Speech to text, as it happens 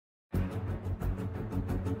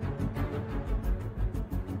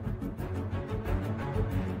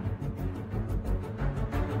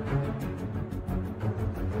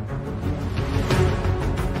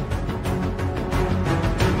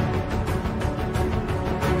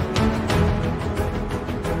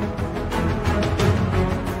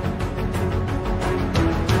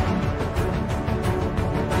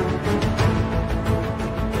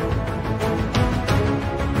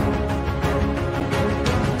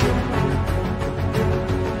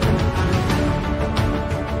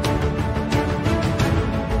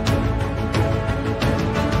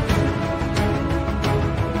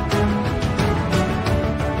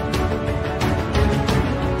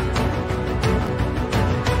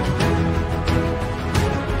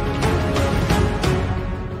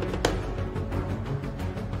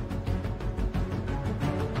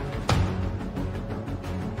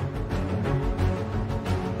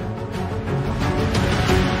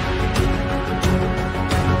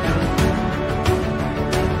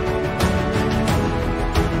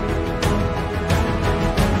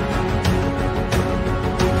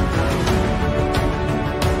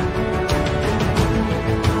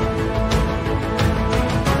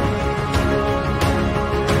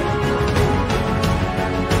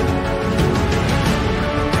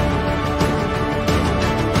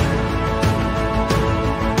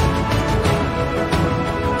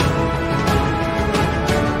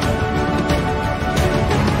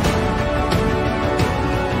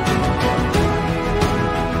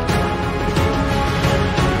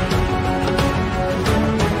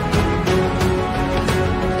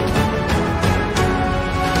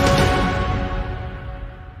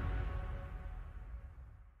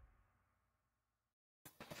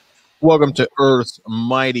Welcome to Earth's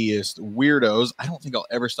Mightiest Weirdos. I don't think I'll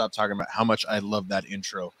ever stop talking about how much I love that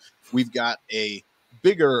intro. We've got a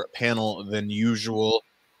bigger panel than usual.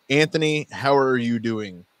 Anthony, how are you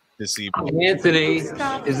doing this evening? Anthony, is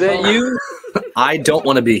that you? I don't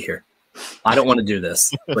want to be here. I don't want to do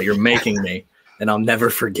this, but you're making me, and I'll never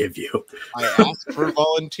forgive you. I asked for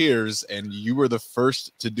volunteers, and you were the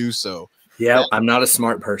first to do so. Yeah, I'm not a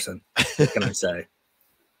smart person. What can I say?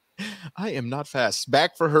 I am not fast.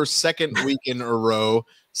 Back for her second week in a row,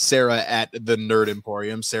 Sarah at the Nerd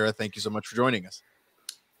Emporium. Sarah, thank you so much for joining us.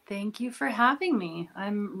 Thank you for having me.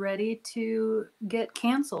 I'm ready to get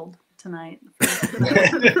canceled tonight.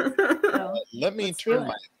 Let me turn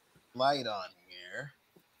my light on here.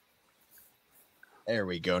 There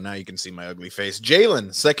we go. Now you can see my ugly face.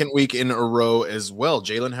 Jaylynn, second week in a row as well.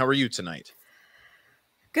 Jaylynn, how are you tonight?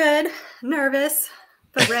 Good. Nervous,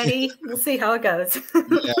 but ready. We'll see how it goes.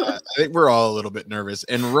 Yeah, I think we're all a little bit nervous.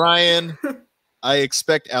 And Ryan, I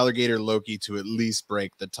expect Alligator Loki to at least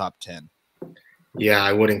break the top 10. Yeah,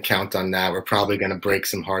 I wouldn't count on that. We're probably going to break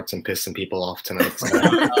some hearts and piss some people off tonight. So.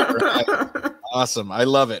 All right. Awesome. I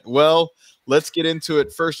love it. Well, let's get into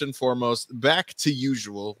it. First and foremost, back to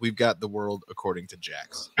usual. We've got the world according to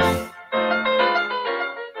Jax.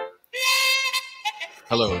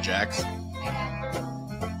 Hello, Jax.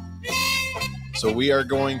 So we are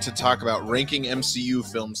going to talk about ranking MCU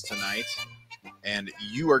films tonight, and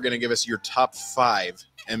you are going to give us your top 5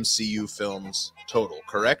 MCU films total,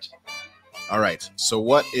 correct? All right. So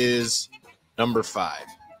what is number 5?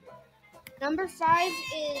 Number 5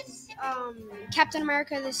 is Captain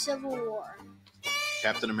America: The Civil War.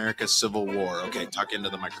 Captain America: Civil War. Okay, talk into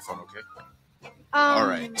the microphone, okay? All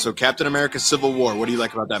right. So Captain America: Civil War. What do you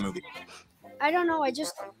like about that movie? I don't know. I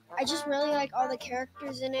just really like all the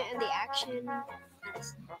characters in it and the action.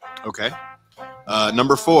 Okay.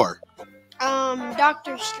 Number 4.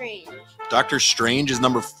 Doctor Strange. Doctor Strange is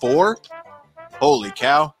number 4? Holy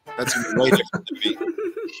cow. That's way different than me.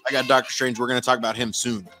 I got Doctor Strange. We're going to talk about him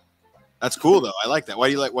soon. That's cool though. I like that.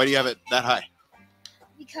 Why do you have it that high?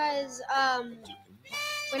 Because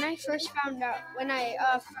when I first found out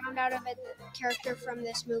of it, the character from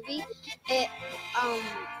this movie,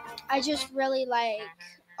 I just really like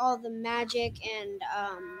all the magic and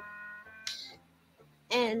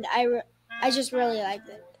I just really liked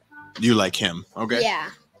it. You like him, okay? Yeah.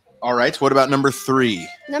 All right. What about number 3?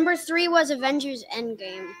 Number 3 was Avengers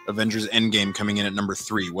Endgame. Avengers Endgame coming in at number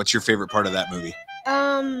 3. What's your favorite part of that movie?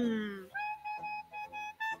 I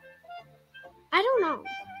don't know.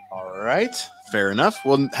 All right. Fair enough.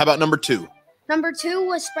 Well, how about number 2? Number 2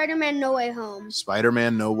 was Spider-Man: No Way Home.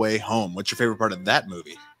 Spider-Man: No Way Home. What's your favorite part of that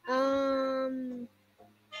movie?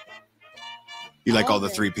 You like all the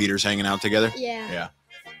 3 Peters hanging out together? Yeah. Yeah.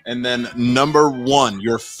 And then number 1,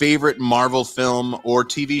 your favorite Marvel film or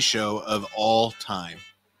TV show of all time?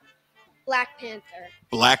 Black Panther.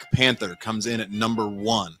 Black Panther comes in at number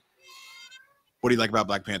 1. What do you like about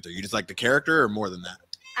Black Panther? You just like the character or more than that?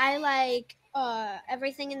 I like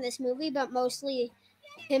everything in this movie, but mostly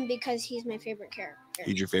him because he's my favorite character.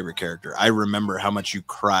 He's your favorite character. I remember how much you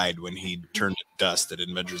cried when he turned to dust at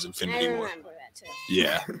Avengers Infinity War. I remember that too.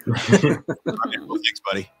 Yeah. Well, thanks,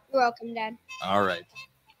 buddy. You're welcome, Dad. All right.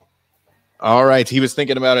 All right. He was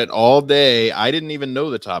thinking about it all day. I didn't even know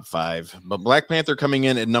the top 5, but Black Panther coming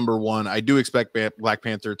in at number 1. I do expect Black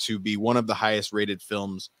Panther to be one of the highest rated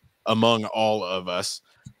films among all of us,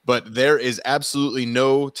 but there is absolutely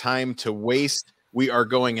no time to waste. We are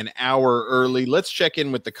going an hour early. Let's check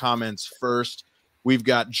in with the comments first. We've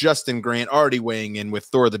got Justin Grant already weighing in with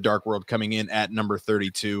Thor: The Dark World coming in at number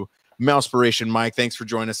 32. Mousepiration Mike, thanks for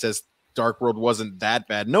joining us, says Dark World wasn't that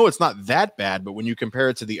bad. No, it's not that bad, but when you compare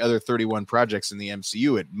it to the other 31 projects in the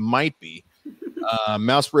MCU, it might be.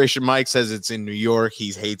 Mousepiration Mike says it's in New York.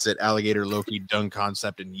 He hates it. Alligator Loki, dung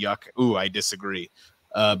concept, and yuck. Ooh, I disagree.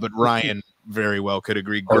 But Ryan very well could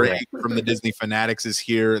agree. Greg from the Disney Fanatics is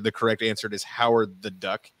here. The correct answer is Howard the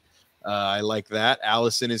Duck. I like that.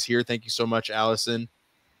 Allison is here. Thank you so much, Allison.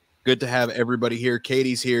 Good to have everybody here.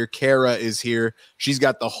 Katie's here. Kara is here. She's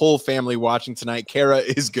got the whole family watching tonight. Kara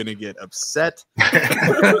is going to get upset.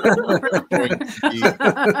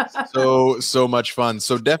 So much fun.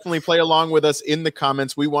 So definitely play along with us in the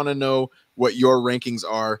comments. We want to know what your rankings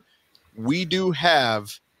are. We do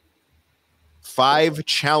have 5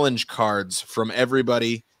 challenge cards from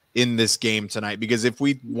everybody in this game tonight, because if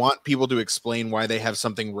we want people to explain why they have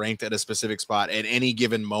something ranked at a specific spot at any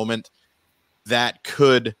given moment, that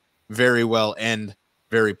could very well end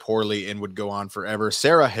very poorly and would go on forever.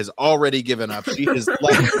 Sarah has already given up. She has left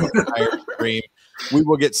the entire stream. We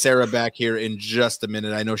will get Sarah back here in just a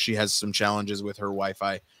minute. I know she has some challenges with her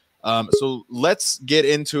Wi-Fi. So let's get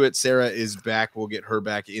into it. Sarah is back. We'll get her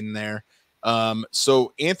back in there.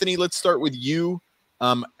 So Anthony, let's start with you.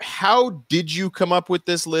 How did you come up with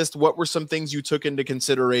this list? What were some things you took into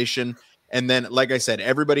consideration? And then, like I said,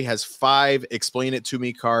 everybody has 5 explain it to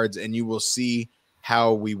me cards, and you will see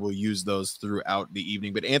how we will use those throughout the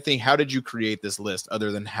evening. But Anthony, how did you create this list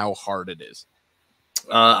other than how hard it is?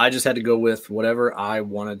 I just had to go with whatever I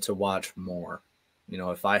wanted to watch more. You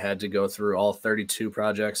know, if I had to go through all 32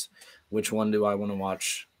 projects, which one do I want to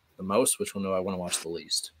watch the most? Which one do I want to watch the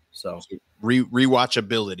least? So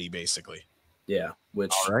rewatchability, basically. Yeah,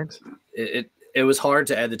 which all right. It was hard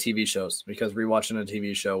to add the TV shows because rewatching a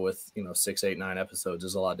TV show with 6, 8, 9 episodes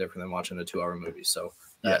is a lot different than watching a 2-hour movie. So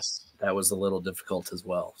that was a little difficult as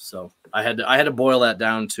well. So I had to boil that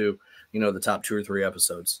down to the top 2 or 3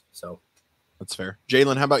 episodes. So that's fair.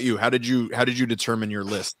 Jaylynn, how about you? How did you determine your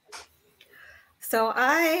list? So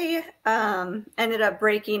I ended up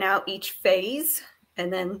breaking out each phase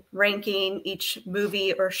and then ranking each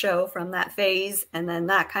movie or show from that phase. And then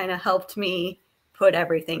that kind of helped me put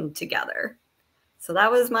everything together. So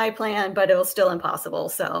that was my plan, but it was still impossible.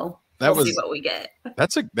 So we'll see what we get.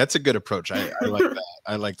 That's a good approach. I like that.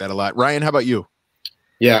 I like that a lot. Ryan, how about you?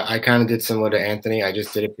 Yeah, I kind of did similar to Anthony. I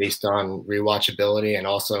just did it based on rewatchability and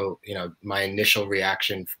also, my initial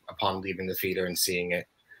reaction upon leaving the theater and seeing it.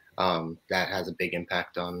 That has a big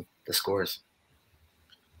impact on the scores.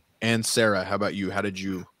 And Sarah, how about you? How did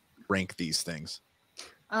you rank these things?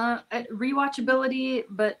 Rewatchability,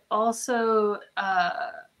 but also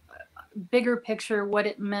bigger picture, what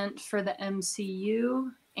it meant for the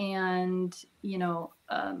MCU, and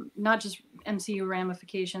not just MCU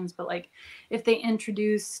ramifications, but like if they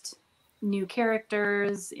introduced new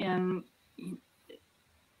characters and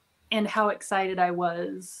how excited I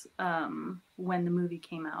was when the movie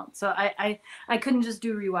came out. So I couldn't just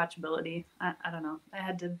do rewatchability. I don't know. I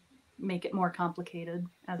had to make it more complicated.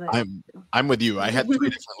 I'm with you. I had 3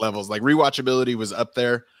 different levels. Like rewatchability was up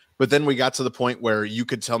there, but then we got to the point where you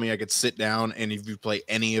could tell me I could sit down and if you play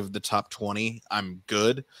any of the top 20, I'm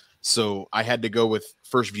good. So I had to go with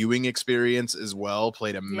first viewing experience as well.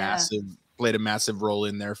 Played a massive role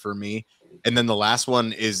in there for me. And then the last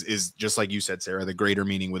one is just like you said, Sarah, the greater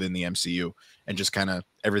meaning within the MCU and just kind of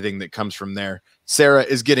everything that comes from there. Sarah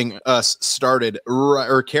is getting us started,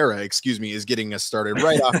 or Kara, excuse me, is getting us started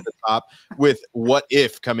right off the top with What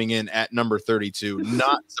If coming in at number 32.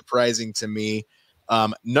 Not surprising to me.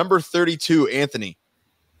 Number 32, Anthony.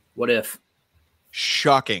 What If?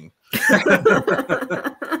 Shocking.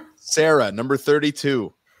 Sarah, number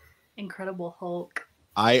 32. Incredible Hulk.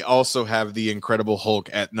 I also have the Incredible Hulk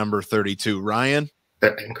at number 32. Ryan?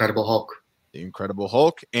 The Incredible Hulk. The Incredible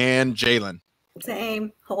Hulk. And Jaylynn?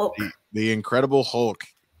 Same. Hulk. The Incredible Hulk.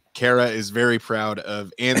 Kara is very proud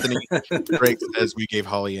of Anthony. Drake says we gave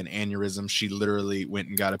Holly an aneurysm. She literally went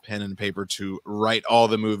and got a pen and paper to write all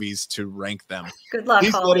the movies to rank them. Good luck,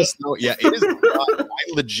 Please Holly. let us know. Yeah, it is.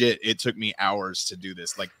 Legit, it took me hours to do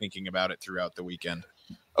this, like thinking about it throughout the weekend.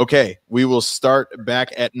 Okay, we will start back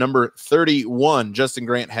at number 31. Justin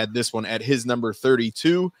Grant had this one at his number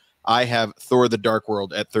 32. I have Thor: The Dark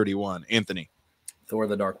World at 31. Anthony? Thor: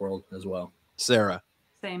 The Dark World as well. Sarah?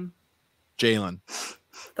 Same. Jaylynn?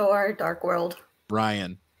 Thor: Dark World.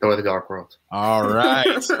 Ryan? Thor: The Dark World. All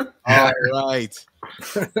right. All right.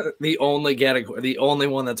 The only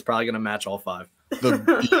one that's probably going to match all 5.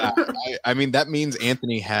 I mean, that means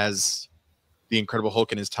Anthony has the Incredible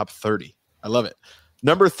Hulk in his top 30. I love it.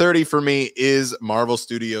 Number 30 for me is Marvel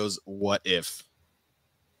Studios' What If.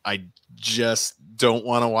 I just don't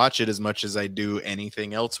want to watch it as much as I do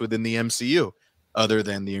anything else within the MCU other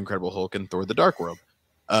than the Incredible Hulk and Thor: The Dark World.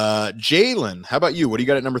 Jaylynn, how about you? What do you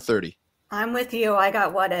got at number 30? I'm with you. I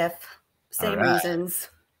got What If. Same reasons.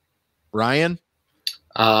 Ryan?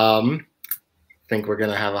 Think we're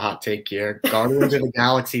gonna have a hot take here. Guardians of the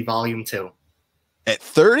Galaxy Volume 2. At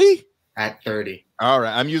 30? At 30. All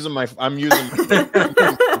right. I'm using my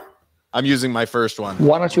first one.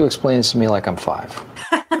 Why don't you explain this to me like I'm 5?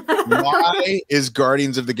 Why is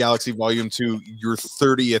Guardians of the Galaxy Volume 2 your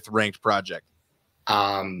 30th ranked project?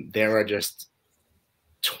 There are just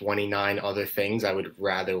 29 other things I would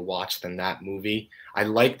rather watch than that movie. I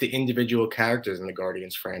like the individual characters in the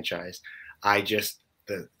Guardians franchise.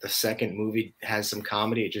 The second movie has some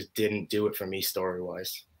comedy. It just didn't do it for me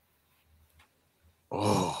story-wise.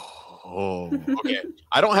 Oh, okay.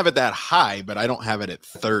 I don't have it that high, but I don't have it at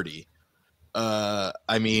 30.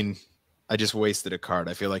 I mean, I just wasted a card.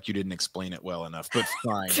 I feel like you didn't explain it well enough, but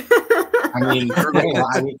fine.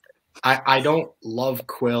 I don't love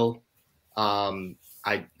Quill.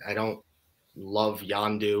 I don't love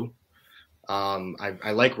Yondu.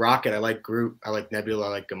 I like Rocket, I like Groot, I like Nebula, I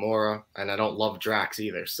like Gamora, and I don't love Drax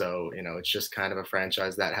either. So, you know, it's just kind of a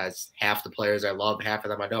franchise that has half the players I love, half of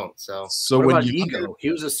them I don't. So What when about you Ego? He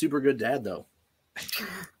was a super good dad, though.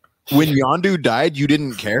 when Yondu died, you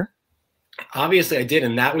didn't care? obviously I did,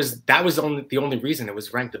 and that was the only reason it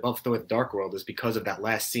was ranked above Thor: The Dark World is because of that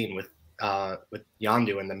last scene with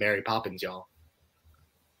Yondu and the Mary Poppins y'all.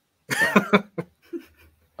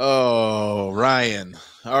 Oh, Ryan.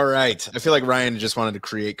 All right. I feel like Ryan just wanted to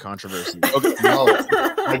create controversy. Okay. No,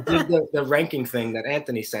 I did the ranking thing that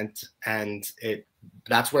Anthony sent, and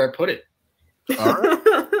that's where I put it. All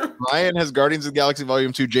right. Ryan has Guardians of the Galaxy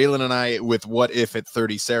Volume 2. Jaylynn and I with What If at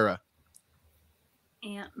 30. Sarah.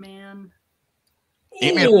 Ant-Man.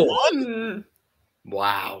 Ant-Man 1?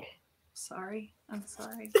 Wow. Sorry. I'm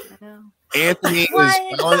sorry. I know. Anthony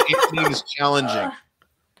is challenging.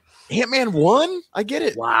 Ant-Man 1? I get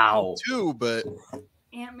it. Wow. 2, but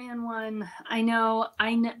Ant-Man 1. I know.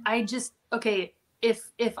 I just okay. If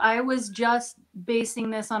I was just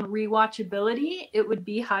basing this on rewatchability, it would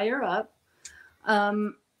be higher up.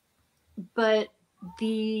 But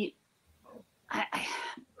I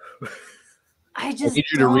just need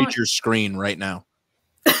you to reach your screen right now.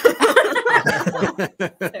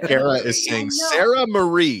 Kara is saying Sarah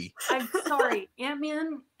Marie. I'm sorry.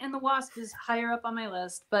 Ant-Man and the Wasp is higher up on my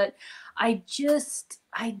list, but I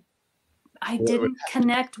didn't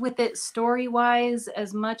connect with it story-wise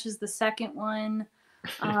as much as the second one.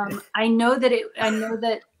 I know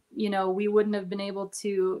that we wouldn't have been able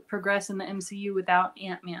to progress in the MCU without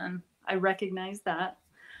Ant-Man. I recognize that.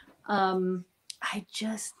 I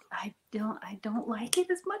don't like it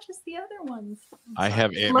as much as the other ones. I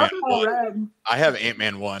have Ant-Man 1. I have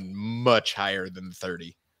Ant-Man 1 much higher than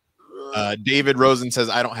 30. David Rosen says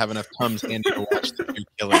I don't have enough Tums handy to watch the two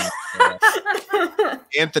killing.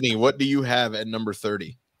 Anthony, what do you have at number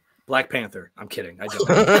 30? Black Panther. I'm kidding. I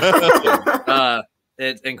don't.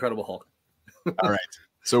 It's Incredible Hulk. All right.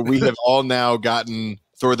 So we have all now gotten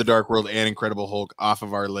Thor: The Dark World and Incredible Hulk off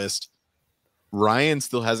of our list. Ryan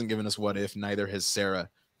still hasn't given us What If, neither has Sarah.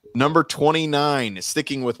 Number 29,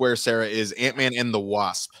 sticking with where Sarah is, Ant-Man and the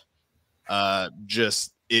Wasp.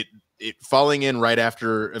 It falling in right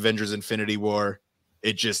after Avengers Infinity War.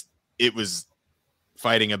 It was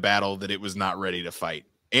fighting a battle that it was not ready to fight.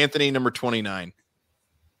 Anthony, number 29.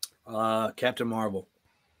 Captain Marvel.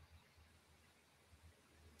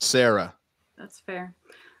 Sarah. That's fair.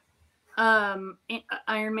 Iron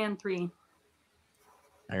Man 3.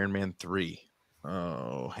 Iron Man 3.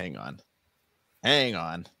 Oh, hang on.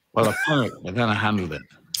 Well, apparently, they're gonna handle it.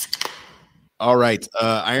 All right,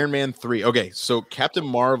 Iron Man 3. Okay, so Captain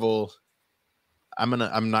Marvel. I'm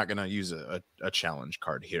not gonna use a challenge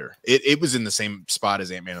card here. It was in the same spot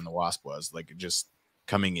as Ant-Man and the Wasp was, like just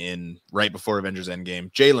coming in right before Avengers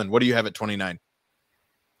Endgame. Jaylynn, what do you have at 29?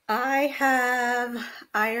 I have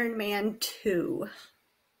Iron Man 2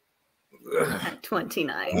 at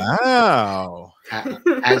 29. Wow.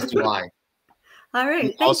 As do I. All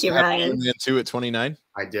right. Thank you, Ryan. Iron Man 2 at 29?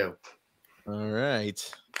 I do. All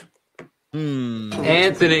right.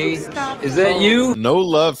 Anthony, is that you? No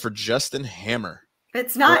love for Justin Hammer.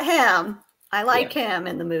 It's not him. I like him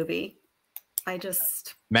in the movie.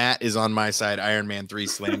 Matt is on my side. Iron Man 3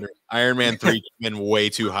 slander. Iron Man 3 came in way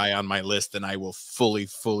too high on my list, and I will fully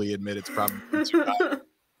admit it's probably too high.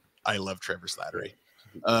 I love Trevor Slattery.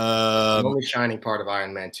 The only shining part of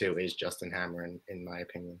Iron Man 2 is Justin Hammer, in my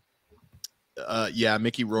opinion. Yeah,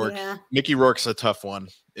 Mickey Rourke. Yeah. Mickey Rourke's a tough one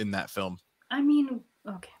in that film. I mean,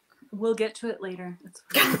 okay. We'll get to it later. It's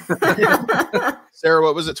fine. Sarah,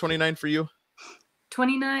 what was it, 29 for you?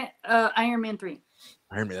 29, Iron Man 3.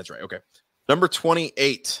 Iron Man, that's right. Okay. Number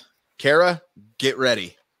 28. Kara, get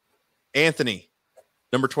ready. Anthony,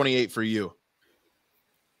 number 28 for you.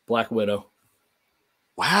 Black Widow.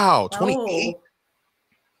 Wow, 28. Oh,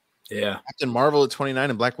 Yeah. Captain Marvel at 29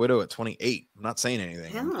 and Black Widow at 28. I'm not saying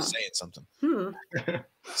anything. I'm just saying something.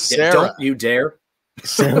 Sarah, Don't you dare.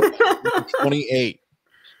 Sarah 28.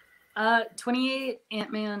 28,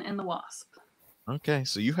 Ant-Man and the Wasp. Okay,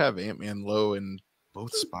 so you have Ant-Man low in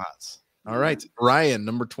both spots. All right. Ryan,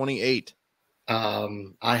 number 28.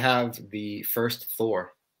 I have the first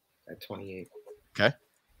Thor at 28. Okay.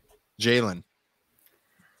 Jaylynn.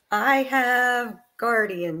 I have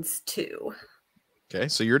Guardians 2. Okay,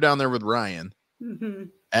 so you're down there with Ryan. Mm-hmm.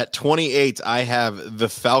 At 28, I have The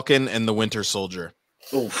Falcon and the Winter Soldier.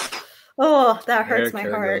 Oh, that hurts my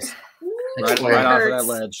heart. Right off of that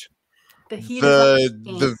ledge.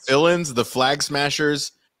 The villains, the Flag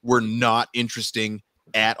Smashers, were not interesting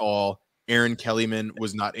at all. Aaron Kellyman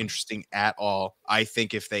was not interesting at all. I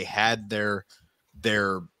think if they had their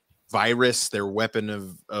virus, their weapon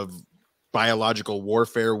of biological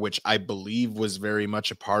warfare, which I believe was very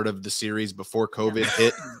much a part of the series before COVID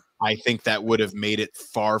hit. I think that would have made it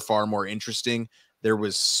far, far more interesting. There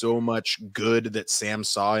was so much good that Sam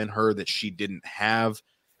saw in her that she didn't have.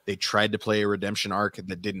 They tried to play a redemption arc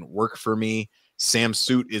that didn't work for me. Sam's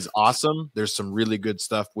suit is awesome. There's some really good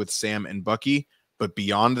stuff with Sam and Bucky, but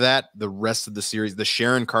beyond that, the rest of the series, the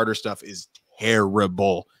Sharon Carter stuff is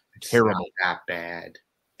terrible. Terrible. Not that bad.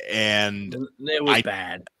 And it was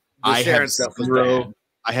bad. I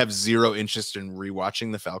have zero interest in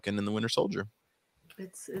rewatching The Falcon and the Winter Soldier.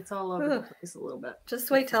 It's all over the place a little bit. Just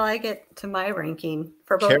wait till I get to my ranking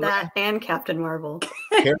for both that and Captain Marvel.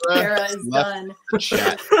 Kara is done.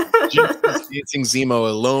 Chat. Dancing Zemo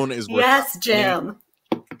alone is worth yes, Jim.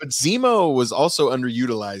 But Zemo was also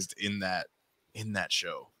underutilized in that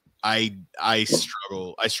show. I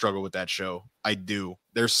struggle with that show. I do.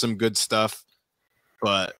 There's some good stuff,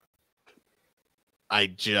 but I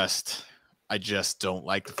just don't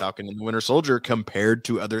like the Falcon and the Winter Soldier compared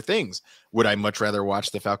to other things. Would I much rather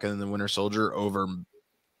watch the Falcon and the Winter Soldier over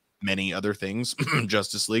many other things?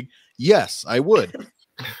 Justice League? Yes, I would.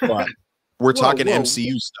 But we're talking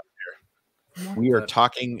MCU stuff here. We are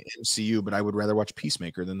talking MCU, but I would rather watch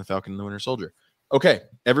Peacemaker than the Falcon and the Winter Soldier. Okay,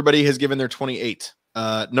 everybody has given their 28.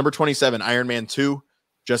 Number 27, Iron Man 2.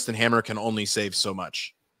 Justin Hammer can only save so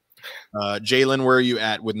much. Jaylynn, where are you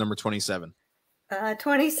at with number 27?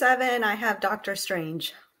 27, I have Doctor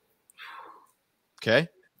Strange. Okay.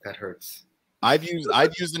 That hurts. I've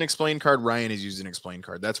used an explain card. Ryan has used an explain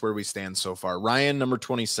card. That's where we stand so far. Ryan, number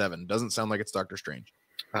 27. Doesn't sound like it's Doctor Strange.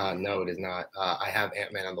 No, it is not. I have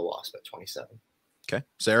Ant-Man and the Wasp at 27. Okay.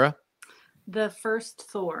 Sarah? The first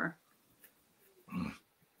Thor.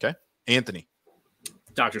 Okay. Anthony?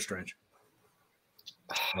 Doctor Strange.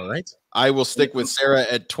 All right. I will stick with Sarah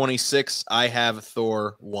at 26. I have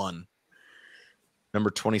Thor 1. Number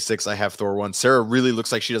 26, I have Thor 1. Sarah really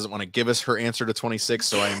looks like she doesn't want to give us her answer to 26,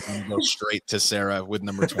 so I'm going to go straight to Sarah with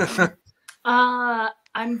number 26.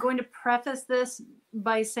 I'm going to preface this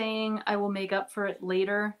by saying I will make up for it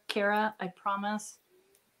later, Kara. I promise.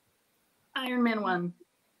 Iron Man 1.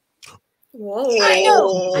 Whoa! I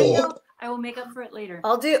know. I will make up for it later.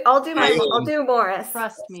 I'll do Morris.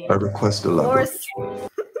 Trust me. I request elaboration.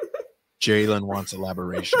 Jaylynn wants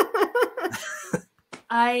elaboration.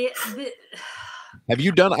 Have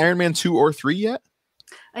you done Iron Man 2 or 3 yet?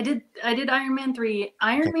 I did Iron Man 3.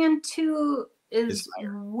 Iron Man 2 is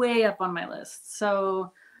way up on my list.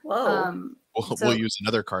 So we'll use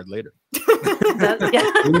another card later.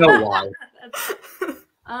 You know why.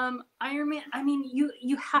 Iron Man, I mean,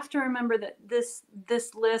 you have to remember that this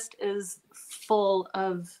list is full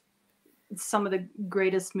of some of the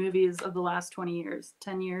greatest movies of the last 10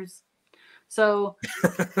 years. So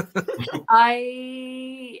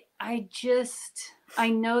I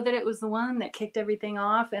know that it was the one that kicked everything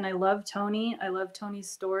off, and I love Tony. I love Tony's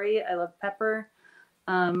story. I love Pepper.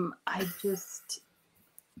 I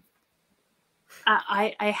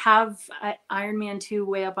have Iron Man 2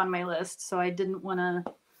 way up on my list, so I didn't want to.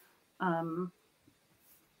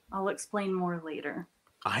 I'll explain more later.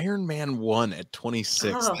 Iron Man 1 at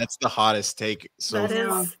 26. Oh, that's the hottest take. So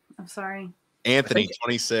I'm sorry. Anthony,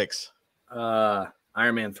 26.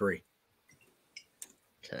 Iron Man 3.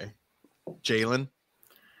 Okay. Jaylynn?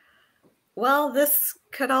 Well, this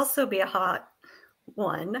could also be a hot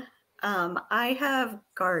one. I have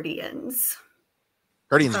Guardians.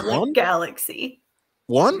 Guardians 1? Galaxy.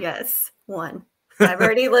 1? Yes, 1. I've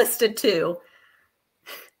already listed 2.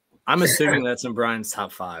 I'm assuming that's in Brian's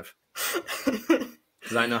top 5.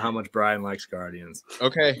 Because I know how much Bryan likes Guardians.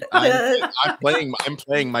 Okay. I'm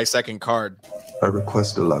playing my second card. I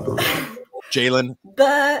request elaboration.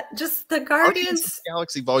 The Jaylynn. Guardians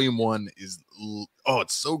Galaxy Volume 1 is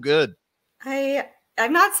it's so good.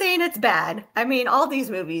 I'm not saying it's bad. I mean, all these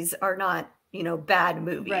movies are not, bad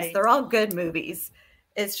movies. Right. They're all good movies.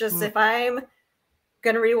 It's just if I'm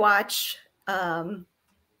gonna rewatch an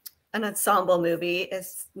ensemble movie,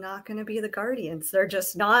 it's not gonna be the Guardians. They're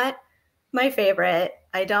just not my favorite.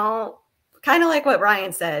 I don't, kind of like what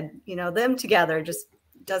Ryan said, them together just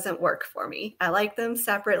doesn't work for me. I like them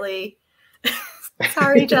separately.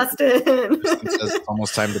 Sorry, Justin. Justin says it's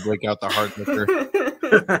almost time to break out the hard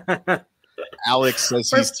liquor. Alex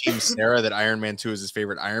says he's Team Sarah, that Iron Man 2 is his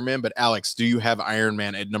favorite Iron Man. But Alex, do you have Iron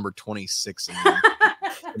Man at number 26?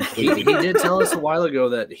 He did tell us a while ago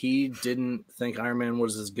that he didn't think Iron Man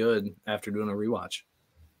was as good after doing a rewatch.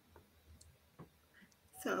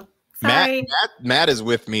 So sorry. Matt is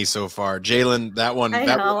with me so far. Jaylynn, that one. I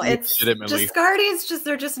know it's just Guardians.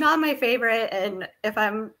 They're just not my favorite. And if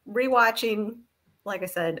I'm rewatching, like I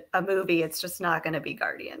said, a movie, it's just not going to be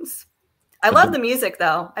Guardians. I love the music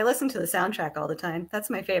though. I listen to the soundtrack all the time. That's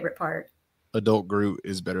my favorite part. Adult Groot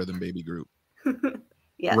is better than Baby Groot.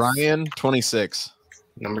 Yes. Ryan, 26.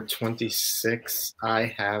 Number 26,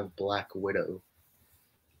 I have Black Widow.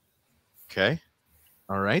 Okay.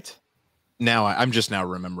 All right. Now I'm just now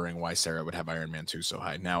remembering why Sarah would have Iron Man 2 so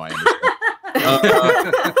high. Now I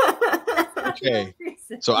understand. Okay.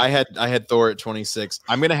 So I had Thor at 26.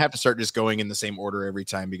 I'm gonna have to start just going in the same order every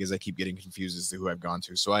time because I keep getting confused as to who I've gone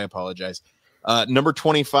to. So I apologize. Number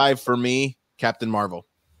 25 for me, Captain Marvel.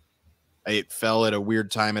 It fell at a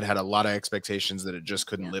weird time. It had a lot of expectations that it just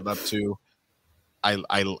couldn't live up to. I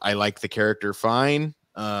like the character fine,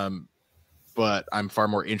 but I'm far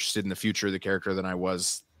more interested in the future of the character than I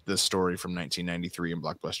was the story from 1993 in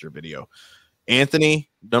Blockbuster Video. Anthony,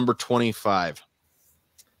 number 25.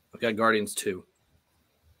 I've got Guardians 2.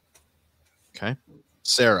 Okay.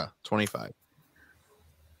 Sarah, 25.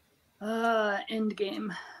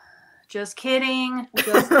 Endgame. Just kidding.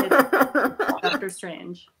 Just kidding. Doctor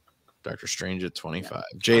Strange. Doctor Strange at 25.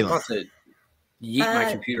 I'm Jaylynn. about to yeet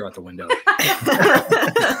my computer out the window.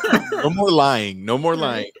 No more lying. No more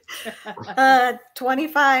lying.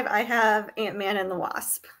 25, I have Ant-Man and the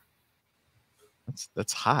Wasp.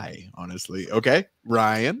 That's high, honestly. Okay.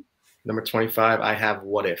 Ryan. Number 25, I have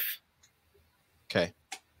What If. Okay.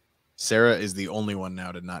 Sarah is the only one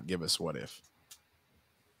now to not give us What If.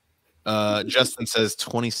 Justin says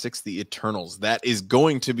 26, The Eternals. That is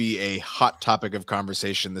going to be a hot topic of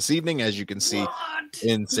conversation this evening, as you can see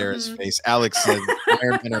in Sarah's face. Alex says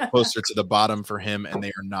Iron Man are closer to the bottom for him, and they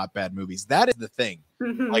are not bad movies. That is the thing.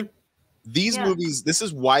 Like these movies, this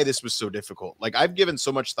is why this was so difficult. Like I've given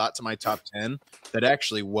so much thought to my top 10 that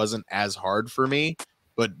actually wasn't as hard for me,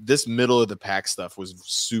 but this middle of the pack stuff was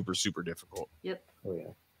super, super difficult. Yep. Oh, yeah.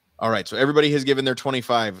 All right, so everybody has given their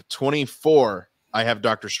 25. 24, I have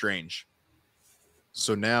Doctor Strange.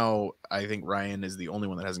 So now I think Ryan is the only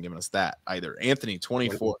one that hasn't given us that either. Anthony,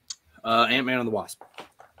 24. Ant-Man and the Wasp.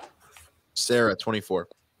 Sarah, 24.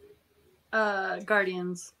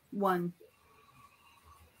 Guardians 1.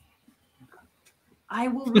 I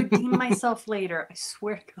will redeem myself later. I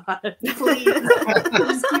swear to God. Please.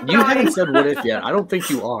 Just keep You going. haven't said What If yet. I don't think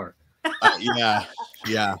you are. Yeah.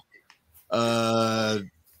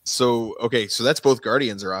 So that's both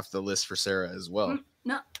Guardians are off the list for Sarah as well.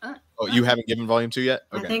 No. Oh, you haven't given Volume 2 yet?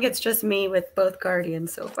 Okay. I think it's just me with both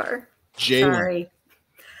Guardians so far. Jaylynn. Sorry.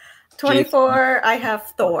 24, I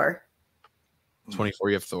have Thor. 24,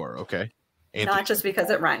 you have Thor. Okay. Anthony, Not just because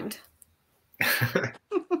it rhymed.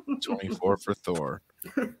 24 for Thor.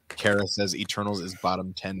 Kara says Eternals is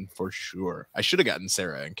bottom 10 for sure. I should have gotten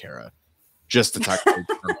Sarah and Kara just to talk about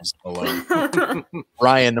Eternals alone.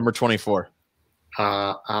 Ryan, number 24.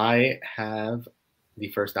 I have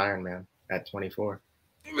the first Iron Man at 24.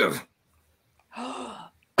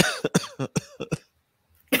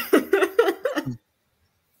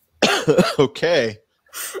 Okay.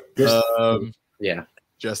 Yeah.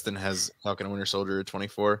 Justin has Falcon and Winter Soldier at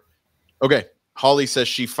 24. Okay. Holly says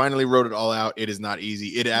she finally wrote it all out. It is not easy.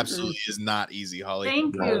 It absolutely is not easy, Holly.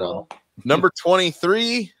 Thank you. Number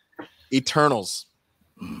 23, Eternals.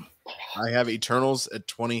 I have Eternals at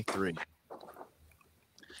 23.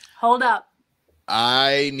 Hold up.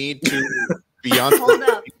 I need to Beyonce Hold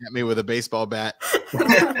up. at me with a baseball bat.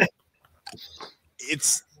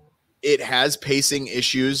 It has pacing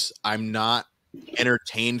issues. I'm not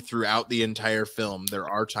entertained throughout the entire film. There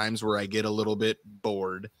are times where I get a little bit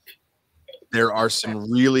bored. There are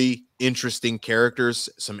some really interesting characters,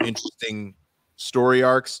 some interesting story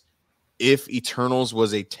arcs. If Eternals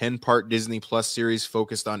was a 10-part Disney Plus series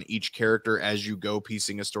focused on each character as you go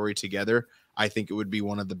piecing a story together, I think it would be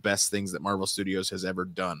one of the best things that Marvel Studios has ever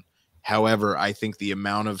done. However, I think the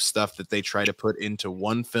amount of stuff that they try to put into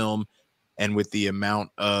one film, and with the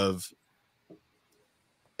amount of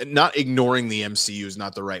not ignoring the MCU is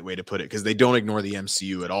not the right way to put it, because they don't ignore the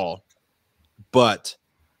MCU at all. But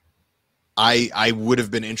I would have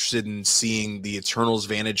been interested in seeing the Eternals'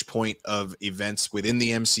 vantage point of events within the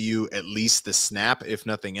MCU, at least the snap, if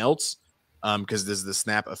nothing else. Because does the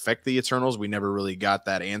snap affect the Eternals? We never really got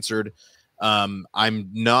that answered. I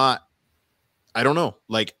don't know.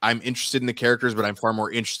 Like, I'm interested in the characters, but I'm far more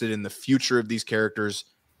interested in the future of these characters,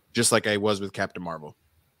 just like I was with Captain Marvel.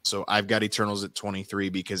 So I've got Eternals at 23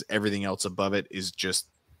 because everything else above it is just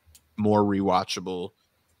more rewatchable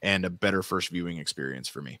and a better first viewing experience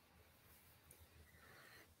for me.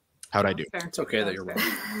 How'd I do? Fair. It's okay that you're wrong.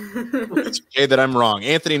 It's okay that I'm wrong.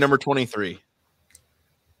 Anthony, number 23.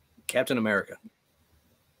 Captain America.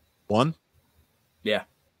 1? Yeah.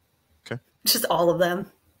 Okay. Just all of them.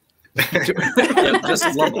 Yeah,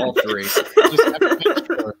 just love all three. Just have to make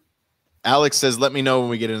sure. Alex says, let me know when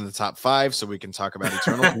we get into the top 5 so we can talk about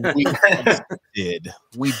Eternal.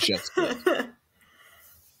 We just did.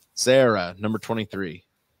 Sarah, number 23.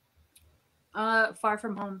 Far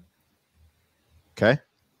From Home. Okay.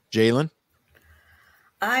 Jaylynn?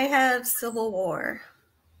 I have Civil War.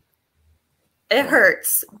 It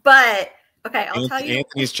hurts, but okay, I'll tell you.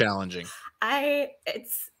 Anthony's challenging.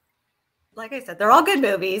 It's like I said, they're all good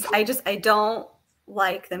movies. I don't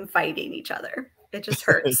like them fighting each other. It just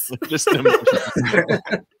hurts.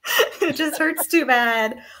 It just hurts too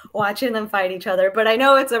bad watching them fight each other. But I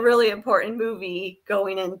know it's a really important movie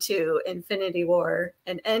going into Infinity War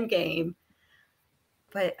and Endgame.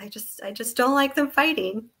 But I just don't like them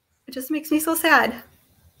fighting. It just makes me so sad.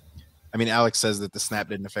 I mean, Alex says that the snap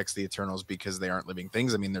didn't affect the Eternals because they aren't living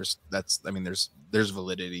things. I mean, there's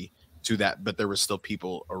validity to that, but there were still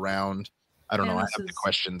people around. I don't know. I have the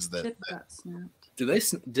questions that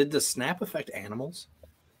did the snap affect animals?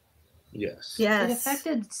 Yes. Yes. It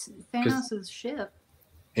affected Thanos' ship.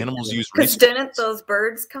 Animals use because didn't those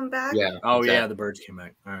birds come back? Yeah. Oh exactly. Yeah, the birds came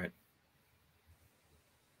back. All right.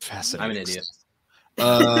 Fascinating. I'm an idiot.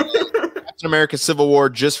 Captain America: Civil War,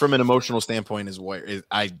 just from an emotional standpoint,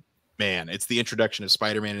 it's the introduction of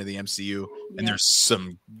Spider-Man into the MCU, and there's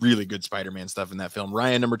some really good Spider-Man stuff in that film.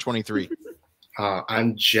 Ryan, number 23.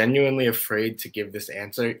 I'm genuinely afraid to give this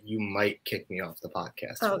answer. You might kick me off the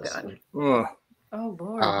podcast. Oh God. Oh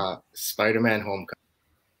Lord. Spider-Man: Homecoming.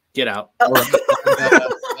 Get out.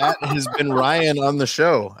 That has been Ryan on the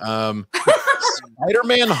show.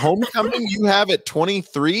 Spider-Man: Homecoming, you have at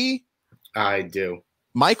 23. I do.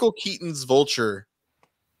 Michael Keaton's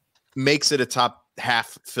makes it a top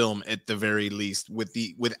half film at the very least,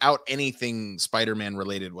 without anything Spider-Man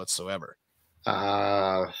related whatsoever.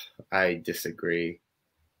 I disagree.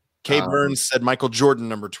 Kay Burns said Michael Jordan,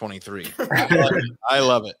 number 23. I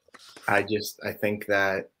love it. I think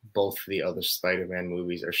that both the other Spider-Man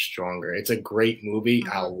movies are stronger. It's a great movie.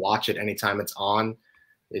 I'll watch it anytime it's on.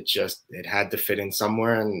 It had to fit in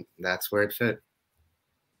somewhere, and that's where it fit.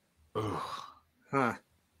 Huh.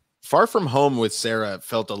 Far From Home with Sarah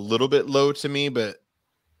felt a little bit low to me, but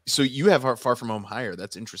so you have Far From Home higher.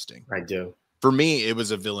 That's interesting. I do. For me, it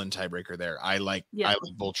was a villain tiebreaker there. I like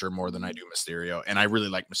Vulture more than I do Mysterio, and I really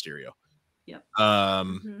like Mysterio. Yep.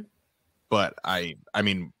 But I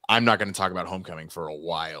mean, I'm not going to talk about Homecoming for a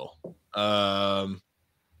while. I'm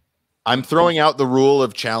throwing out the rule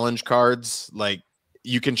of challenge cards. Like,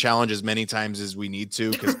 you can challenge as many times as we need to,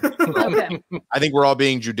 because I think we're all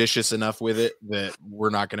being judicious enough with it that we're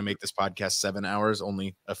not going to make this podcast 7 hours,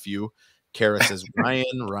 only a few. Kara says,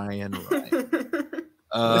 Ryan.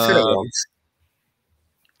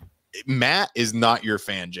 Matt is not your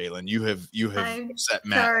fan, Jaylynn. You have upset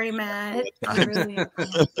Matt. Sorry, Matt.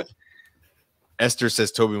 Esther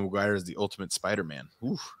says Tobey Maguire is the ultimate Spider-Man.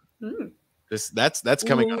 That's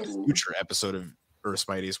coming on a future episode of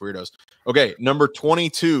Spidey's Weirdos. Okay, number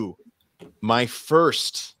 22. My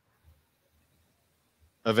first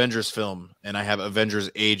Avengers film, and I have Avengers: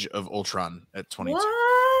 Age of Ultron at 22.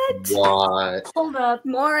 What? Hold up,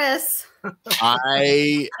 Morris.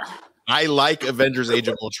 I like Avengers: Age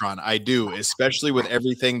of Ultron. I do, especially with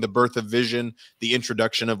everything, the birth of Vision, the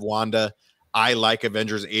introduction of Wanda. I like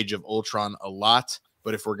Avengers: Age of Ultron a lot,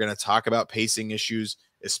 but if we're going to talk about pacing issues,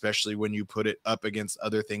 especially when you put it up against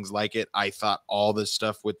other things like it, I thought all this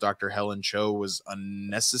stuff with Dr. Helen Cho was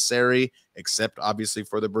unnecessary, except obviously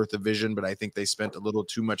for the birth of Vision, but I think they spent a little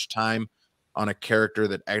too much time on a character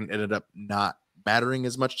that ended up not mattering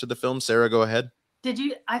as much to the film. Sarah, go ahead.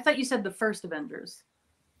 I thought you said the first Avengers.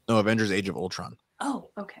 No, Avengers: Age of Ultron. Oh,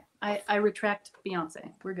 okay. I retract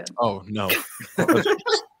Beyonce. We're good. Oh, no.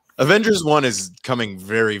 Avengers 1 is coming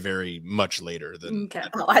very, very much later than. Okay.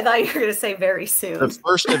 Oh, I thought you were going to say very soon. The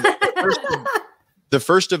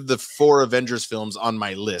first of the 4 Avengers films on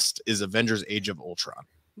my list is Avengers: Age of Ultron.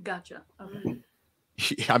 Gotcha. Okay.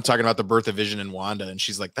 I'm talking about the birth of Vision and Wanda, and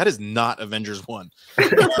she's like, "That is not Avengers 1."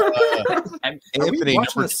 Anthony,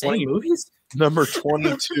 number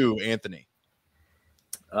 22. Anthony.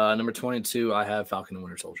 Number 22, I have Falcon and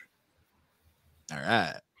Winter Soldier. All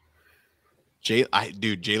right.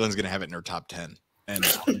 Jaylyn's gonna have it in her top 10, and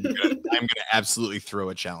I'm gonna absolutely throw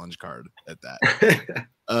a challenge card at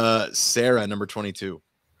that. Sarah, number 22.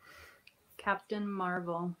 Captain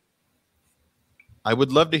Marvel. I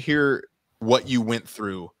would love to hear what you went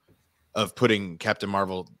through of putting Captain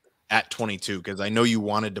Marvel at 22, because I know you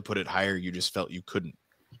wanted to put it higher, you just felt you couldn't.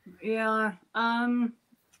 Yeah.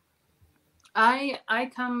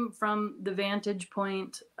 I come from the vantage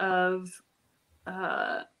point of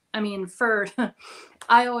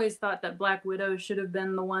I always thought that Black Widow should have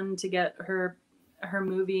been the one to get her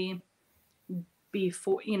movie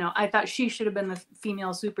before, I thought she should have been the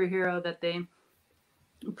female superhero that they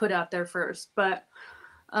put out there first. But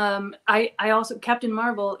I also, Captain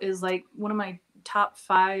Marvel is like one of my top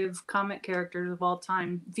 5 comic characters of all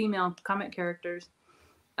time, female comic characters.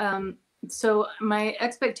 So my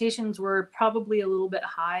expectations were probably a little bit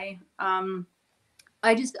high.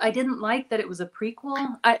 I didn't like that it was a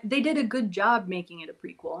prequel. They did a good job making it a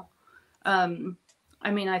prequel.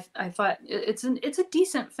 I thought it's a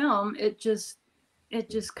decent film. It just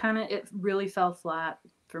kind of, it really fell flat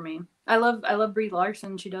for me. I love Brie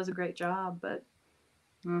Larson. She does a great job, but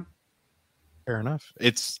fair enough.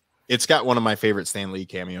 It's got one of my favorite Stan Lee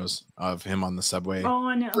cameos of him on the subway. Oh,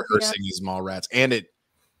 I know. Rehearsing these Mallrats, and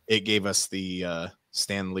it gave us the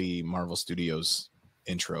Stan Lee Marvel Studios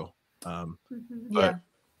intro. But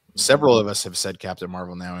several of us have said Captain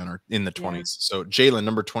Marvel now in the 20s. So Jaylynn,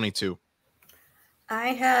 number 22. I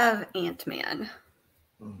have Ant-Man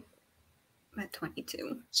at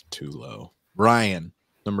 22. It's too low. Bryan,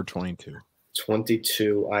 number 22.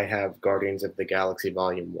 22, I have Guardians of the Galaxy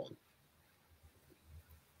Volume 1.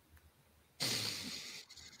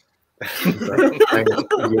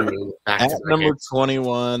 At number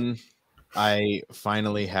 21, I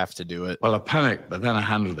finally have to do it. Well, I panicked, but then I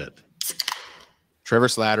handled it. Trevor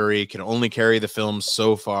Slattery can only carry the film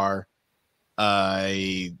so far.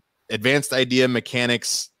 Advanced idea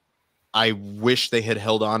mechanics, I wish they had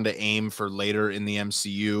held on to AIM for later in the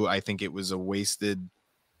MCU. I think it was a wasted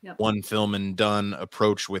one film and done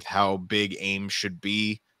approach with how big AIM should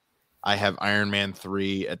be. I have Iron Man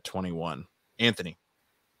 3 at 21. Anthony.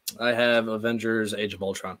 I have Avengers Age of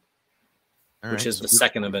Ultron, which is the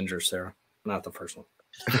second Avengers, Sarah, not the first one.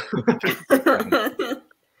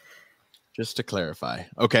 Just to clarify.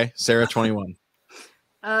 Okay, Sarah, 21.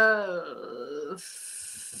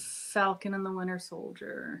 Falcon and the Winter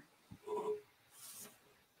Soldier.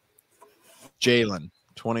 Jaylynn,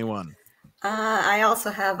 21. I also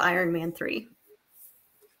have Iron Man 3.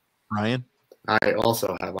 Ryan? I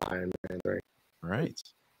also have Iron Man 3. All right.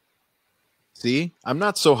 See, I'm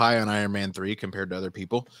not so high on Iron Man 3 compared to other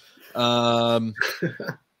people. Ryan,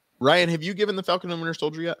 have you given the Falcon and Winter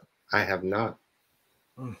Soldier yet? I have not.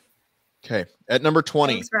 Okay. At number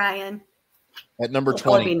 20. Thanks, Ryan. At number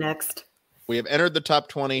 20. Be next. We have entered the top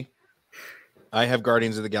 20. I have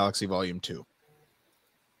Guardians of the Galaxy Volume 2.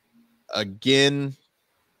 Again,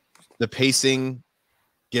 the pacing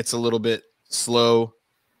gets a little bit slow,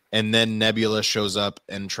 and then Nebula shows up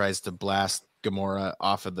and tries to blast Gamora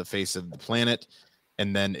off of the face of the planet,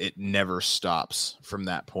 and then it never stops from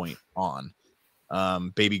that point on.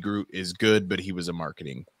 Baby Groot is good, but he was a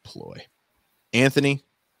marketing ploy. Anthony,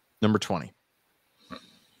 number 20.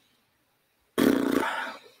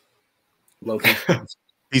 Loki.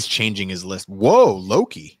 He's changing his list. Whoa,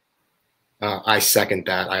 Loki. I second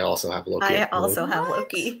that. I also have Loki. I also have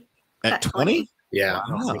Loki. At 20? Yeah.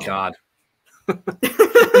 Oh my God.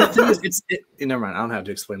 Never mind. I don't have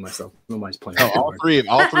to explain myself. Nobody's playing. Oh, all three of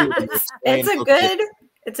them.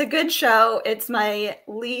 It's a good show. It's my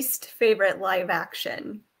least favorite live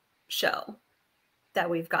action show that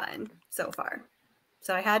we've gotten so far.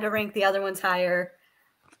 So I had to rank the other ones higher.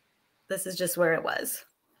 This is just where it was.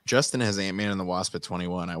 Justin has Ant-Man and the Wasp at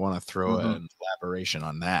 21. I want to throw an elaboration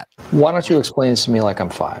on that. Why don't you explain this to me like I'm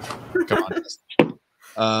 5? Come on, Justin.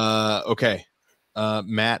 Okay.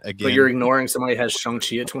 Matt, again. But you're ignoring somebody who has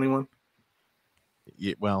Shang-Chi at 21?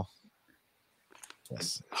 Yeah, well,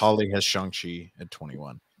 yes. Holly has Shang-Chi at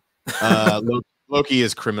 21. Loki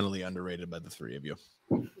is criminally underrated by the three of you.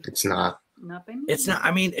 It's not. It's not. I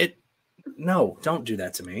mean, no, don't do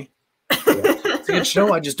that to me. It's a good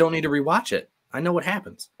show. I just don't need to rewatch it. I know what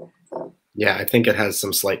happens. Yeah, I think it has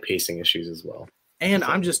some slight pacing issues as well. And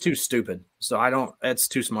I'm just too stupid. So it's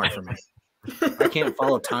too smart for me. I can't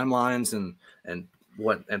follow timelines and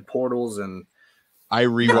portals and I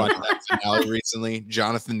rewatched that finale recently.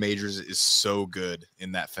 Jonathan Majors is so good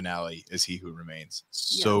in that finale as He Who Remains.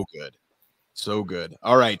 So good. So good.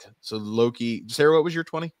 All right. So Loki. Sarah, what was your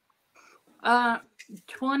 20?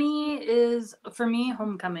 20 is for me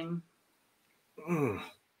Homecoming.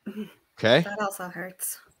 Okay. That also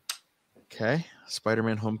hurts. Okay.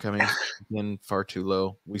 Spider-Man Homecoming, again, far too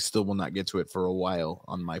low. We still will not get to it for a while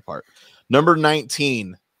on my part. Number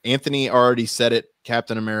 19. Anthony already said it.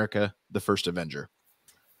 Captain America, the First Avenger.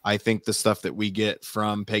 I think the stuff that we get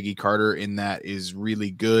from Peggy Carter in that is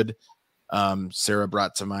really good. Sarah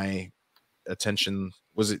brought to my attention.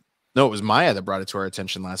 It was Maya that brought it to our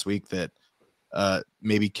attention last week that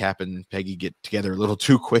maybe Cap and Peggy get together a little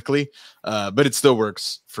too quickly, but it still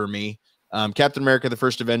works for me. Captain America, the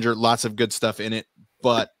First Avenger, lots of good stuff in it,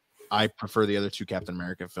 but I prefer the other two Captain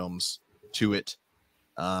America films to it.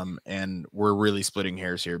 And we're really splitting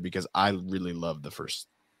hairs here because I really love the first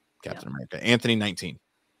Captain America. Anthony, 19.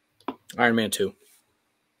 Iron Man 2.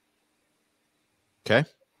 Okay,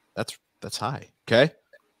 that's high. Okay,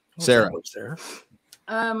 Sarah.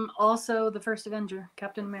 Also the first Avenger,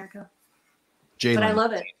 Captain America. Jaylynn. But I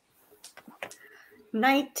love it.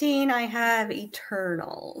 19, I have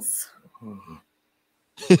Eternals.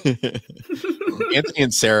 Anthony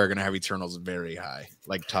and Sarah are going to have Eternals very high,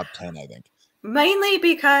 like top 10, I think. Mainly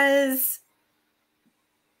because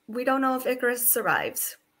we don't know if Icarus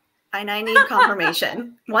survives. And I need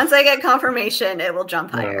confirmation. Once I get confirmation, it will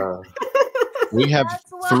jump higher. We have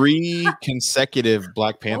 3 consecutive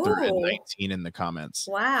Black Panther at 19 in the comments.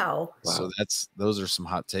 Wow. So those are some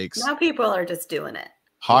hot takes. Now people are just doing it.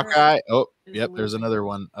 Hawkeye. Oh, yep. There's another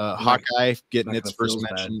one. Hawkeye getting its first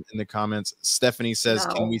mention in the comments. Stephanie says,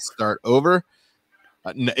 "Can we start over?"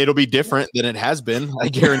 It'll be different than it has been. I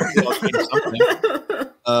guarantee I'll change something.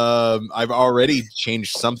 I've already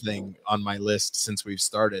changed something on my list since we've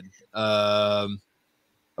started.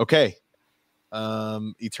 Okay.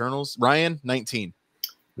 Eternals. Ryan, 19.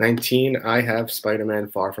 19, I have Spider-Man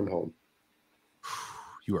Far From Home.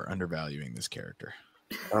 You are undervaluing this character.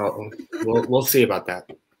 Oh, we'll see about that.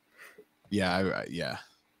 Yeah, yeah.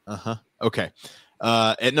 Okay.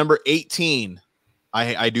 At number 18,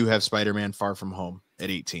 I do have Spider-Man Far From Home at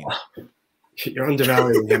 18. You're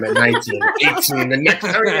undervaluing him at 19. 18, the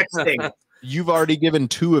very next thing. You've already given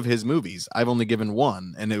 2 of his movies. I've only given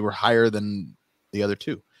 1, and they were higher than the other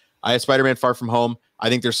 2. I have Spider-Man Far From Home. I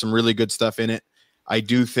think there's some really good stuff in it. I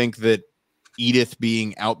do think that Edith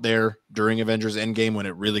being out there during Avengers Endgame when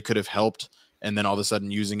it really could have helped, and then all of a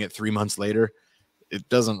sudden using it 3 months later, it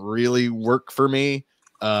doesn't really work for me.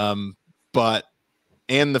 And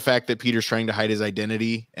the fact that Peter's trying to hide his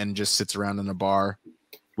identity and just sits around in a bar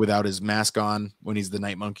without his mask on when he's the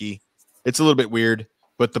Night Monkey, it's a little bit weird.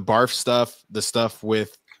 But the barf stuff, the stuff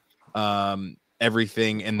with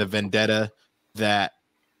everything and the vendetta that,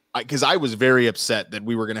 because I was very upset that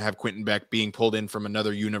we were going to have Quentin Beck being pulled in from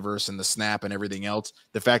another universe and the snap and everything else.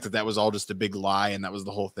 The fact that that was all just a big lie and that was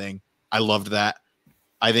the whole thing. I loved that.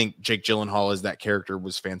 I think Jake Gyllenhaal as that character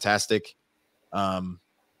was fantastic.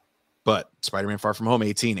 But Spider-Man Far From Home,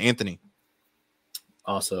 18. Anthony.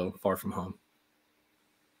 Also Far From Home.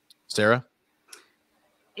 Sarah?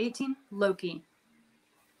 18. Loki.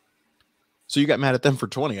 So you got mad at them for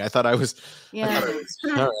 20. I thought I was. Yeah.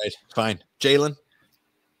 All right, fine. Jaylynn?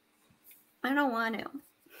 I don't want to.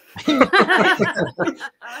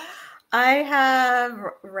 I have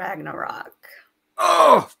Ragnarok.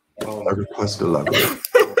 I request a level.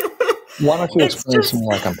 Why don't you explain to me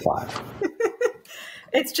like I'm 5?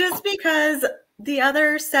 It's just because the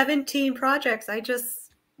other 17 projects I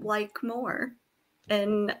just like more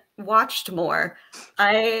and watched more.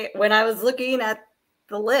 When I was looking at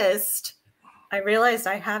the list, I realized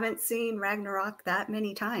I haven't seen Ragnarok that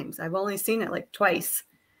many times. I've only seen it like twice.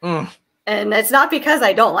 And it's not because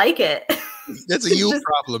I don't like it. That's a you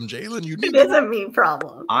problem, Jaylynn. It is a me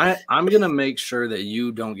problem. I'm going to make sure that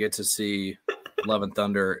you don't get to see Love and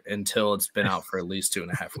Thunder until it's been out for at least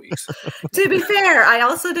 2.5 weeks. To be fair, I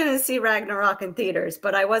also didn't see Ragnarok in theaters,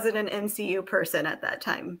 but I wasn't an MCU person at that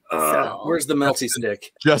time. So where's the melty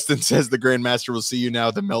stick? Justin says the Grandmaster will see you now.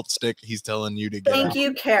 The melt stick. He's telling you to get Thank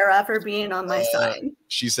you, Kara, for being on my side.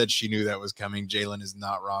 She said she knew that was coming. Jaylynn is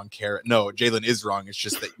not wrong. No, Jaylynn is wrong. It's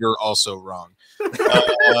just that you're also wrong.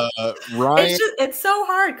 Ryan, it's so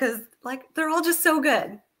hard because like they're all just so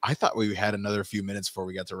good. I thought we had another few minutes before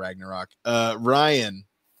we got to Ragnarok. Ryan,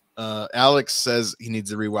 Alex says he needs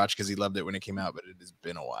to rewatch because he loved it when it came out, but it has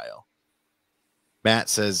been a while. Matt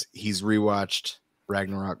says he's rewatched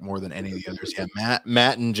Ragnarok more than any of the others. Yeah,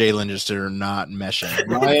 Matt and Jaylynn just are not meshing.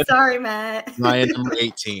 Ryan, sorry, Matt. Ryan, number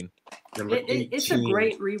 18. It's a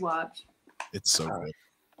great rewatch. It's so good.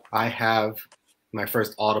 I have my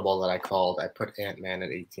first Audible that I called. I put Ant-Man at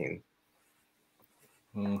 18.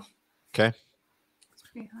 Okay.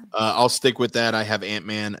 I'll stick with that. I have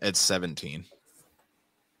Ant-Man at 17,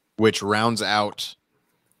 which rounds out.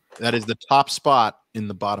 That is the top spot in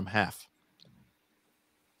the bottom half.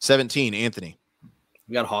 17, Anthony.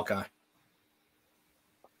 We got Hawkeye.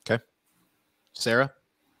 Okay. Sarah?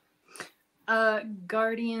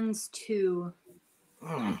 Guardians 2.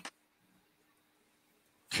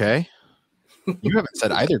 Okay. You haven't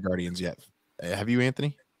said either Guardians yet. Have you,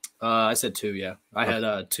 Anthony? I said 2, yeah. I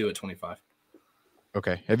had 2 at 25.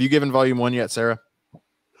 Okay. Have you given volume 1 yet, Sarah?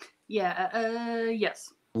 Yeah.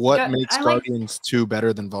 Yes. What makes Guardians 2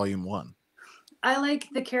 better than volume 1? I like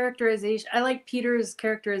the characterization. I like Peter's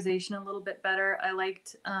characterization a little bit better.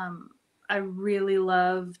 I really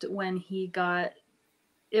loved when he got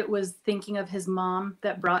it was thinking of his mom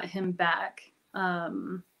that brought him back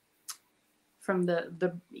from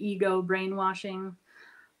the ego brainwashing.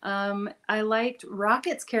 I liked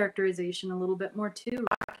Rocket's characterization a little bit more too.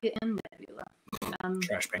 Rocket and Nebula.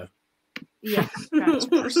 Trash Panda. Yeah, trash.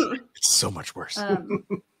 It's so much worse. I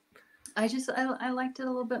liked it a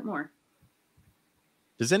little bit more.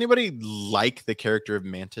 Does anybody like the character of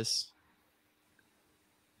Mantis?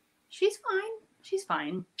 She's fine. She's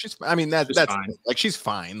fine. I mean, that's fine. Like, she's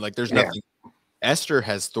fine. Like, there's nothing. Esther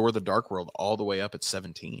has Thor: The Dark World all the way up at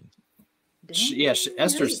 17.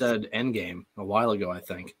 Esther said Endgame a while ago, I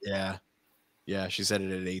think. Yeah, she said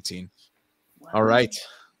it at 18. Wow. All right.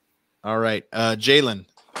 Jaylynn,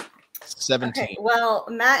 17. Okay, well,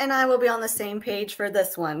 Matt and I will be on the same page for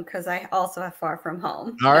this one because I also have Far From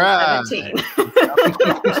Home. All right. 17.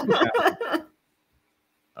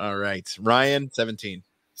 All right, Ryan, 17.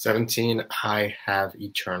 17, I have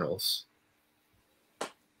Eternals.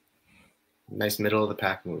 Nice middle of the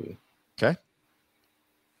pack movie. Okay.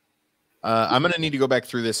 I'm going to need to go back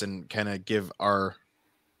through this and kind of give our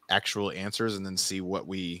actual answers and then see what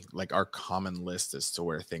we like our common list as to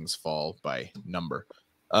where things fall by number.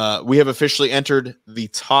 We have officially entered the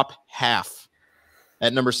top half.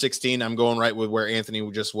 At number 16, I'm going right with where Anthony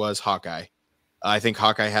just was, Hawkeye. I think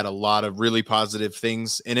Hawkeye had a lot of really positive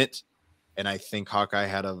things in it. And I think Hawkeye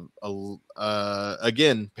had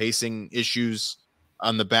again, pacing issues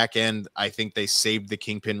on the back end. I think they saved the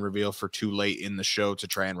Kingpin reveal for too late in the show to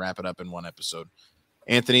try and wrap it up in one episode.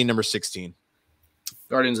 Anthony, number 16.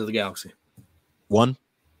 Guardians of the Galaxy. 1?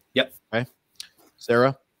 Yep. Okay.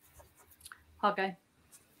 Sarah? Hawkeye.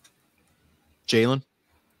 Jaylynn?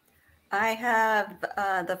 I have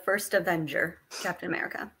the first Avenger, Captain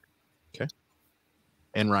America. Okay.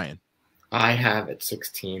 And Ryan? I have at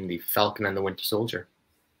 16 the Falcon and the Winter Soldier.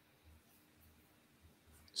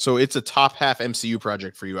 So it's a top half MCU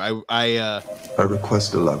project for you. I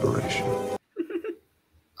request elaboration.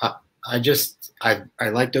 I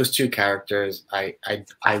like those two characters. I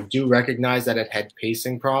do recognize that it had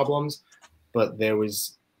pacing problems, but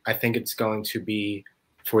I think it's going to be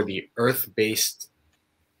for the Earth-based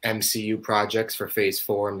MCU projects for Phase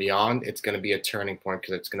 4 and beyond. It's going to be a turning point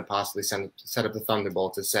because it's going to possibly set up the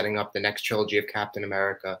Thunderbolts. It's setting up the next trilogy of Captain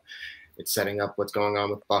America. It's setting up what's going on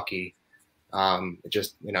with Bucky.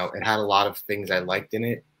 It had a lot of things I liked in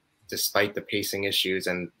it, despite the pacing issues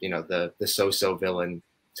and the so-so villain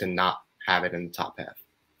to not have it in the top half.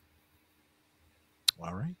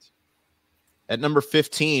 All right. At number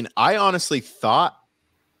 15, I honestly thought,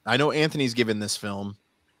 I know Anthony's given this film.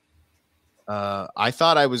 I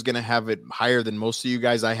thought I was going to have it higher than most of you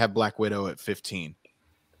guys. I have Black Widow at 15.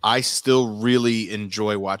 I still really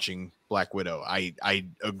enjoy watching Black Widow. I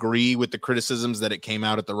agree with the criticisms that it came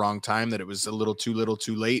out at the wrong time, that it was a little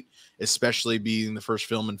too late, especially being the first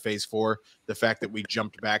film in Phase 4. The fact that we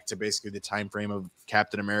jumped back to basically the time frame of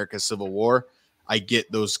Captain America Civil War. I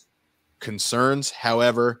get those concerns.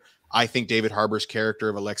 However, I think David Harbour's character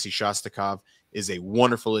of Alexei Shostakov is a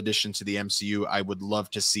wonderful addition to the MCU. I would love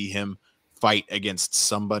to see him fight against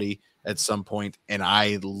somebody at some point. And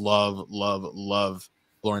I love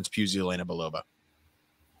Florence Pugh, Elena Belova.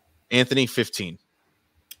 Anthony, 15.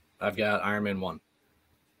 I've got Iron Man 1.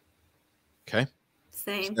 Okay.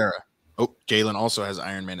 Same. Sarah. Oh, Jaylynn also has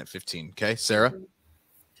Iron Man at 15. Okay. Sarah?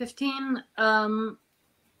 15.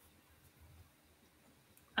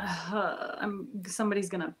 Somebody's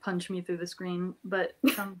going to punch me through the screen, but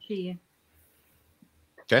Shang-Chi.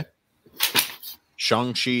 Okay.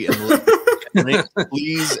 Shang-Chi and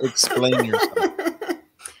please explain yourself.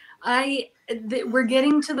 We're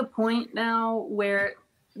getting to the point now where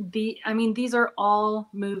these are all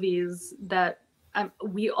movies that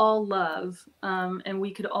we all love, and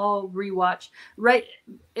we could all rewatch. Right?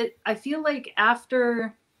 I feel like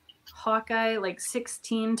after Hawkeye, like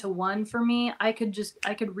 16-1 for me, I could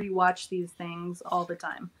rewatch these things all the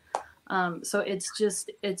time. So it's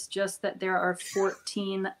just that there are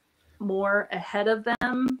 14 more ahead of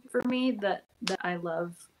them for me that I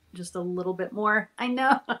love just a little bit more. I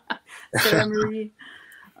know. Sarah Marie.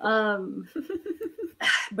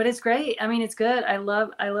 But it's great. I mean, it's good. I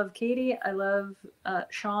love Katie. I love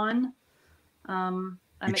Sean. I'm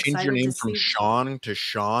you changed your name from Sean to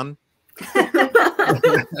Sean.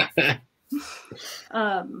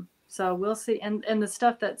 So we'll see. And the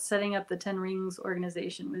stuff that's setting up the 10 Rings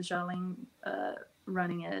organization with Jaylynn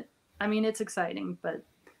running it. I mean, it's exciting, but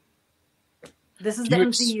this is the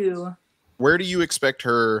MCU. Where do you expect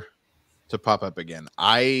her to pop up again?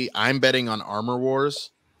 I'm betting on Armor Wars.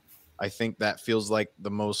 I think that feels like the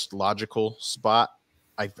most logical spot.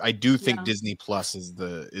 I do think Disney Plus is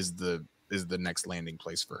the next landing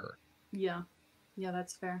place for her. Yeah. Yeah,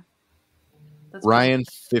 that's fair. That's Ryan,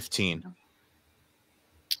 15.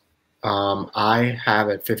 I have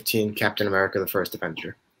at 15 Captain America: The First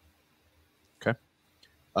Avenger. Okay.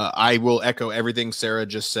 I will echo everything Sarah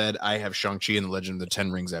just said. I have Shang-Chi and the Legend of the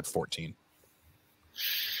Ten Rings at 14.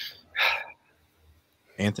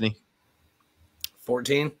 Anthony?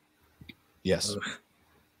 14? Yes.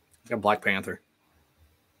 I got Black Panther.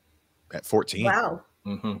 At 14. Wow.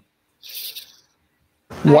 Mm-hmm.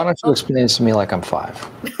 Why don't you explain this to me like I'm 5?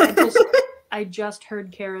 I just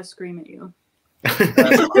heard Kara scream at you.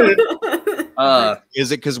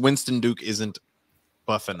 Is it because Winston Duke isn't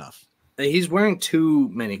buff enough? He's wearing too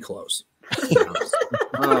many clothes.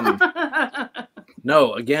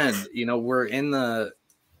 No, again, we're in the,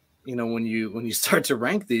 when you start to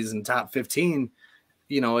rank these in top 15,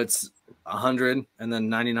 it's 100 and then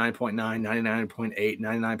 99.9, 99.8,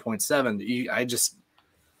 99.7.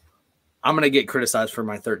 I'm going to get criticized for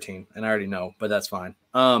my 13, and I already know, but that's fine.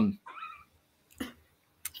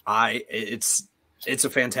 It's a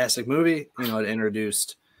fantastic movie. It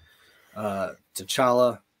introduced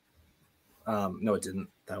T'Challa. No, it didn't.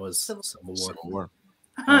 That was Civil War.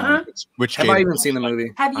 Which have I even seen the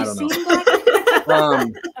movie? Have you seen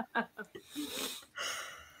that?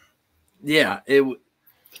 Yeah, I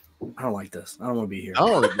don't like this. I don't want to be here.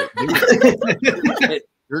 Oh,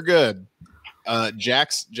 you're good.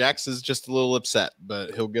 Jax is just a little upset,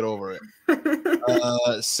 but he'll get over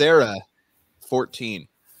it. Sarah, 14.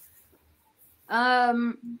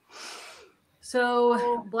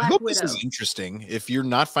 So Black I hope Widow. this is interesting. If you're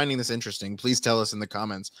not finding this interesting, please tell us in the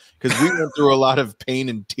comments, because we went through a lot of pain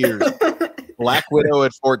and tears. Black Widow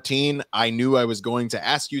at 14. I knew I was going to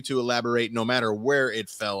ask you to elaborate no matter where it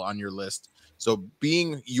fell on your list. So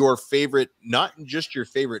being your favorite, not just your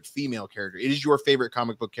favorite female character, it is your favorite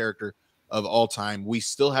comic book character of all time. We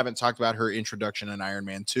still haven't talked about her introduction in Iron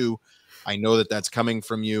Man 2. I know that that's coming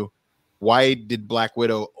from you. Why did Black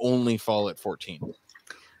Widow only fall at 14?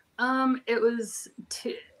 It was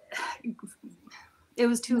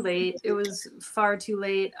too late. It was far too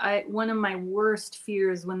late. One of my worst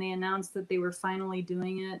fears when they announced that they were finally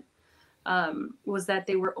doing it was that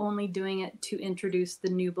they were only doing it to introduce the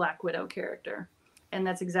new Black Widow character. And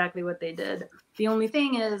that's exactly what they did. The only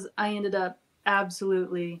thing is I ended up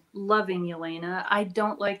absolutely loving Yelena. I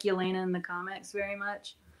don't like Yelena in the comics very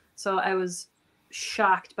much. So I was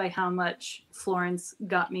shocked by how much Florence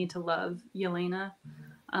got me to love Yelena.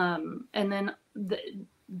 And then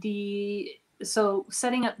so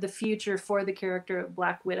setting up the future for the character of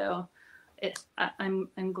Black Widow,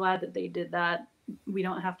 I'm glad that they did that. We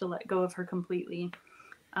don't have to let go of her completely.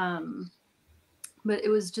 But it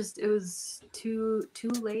was too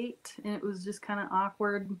late, and it was just kind of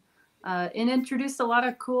awkward. And introduced a lot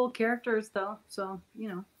of cool characters though. So,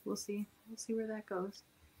 we'll see where that goes.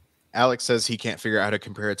 Alex says he can't figure out how to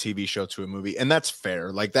compare a TV show to a movie, and that's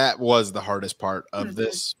fair. Like, that was the hardest part of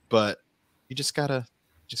this, but you just gotta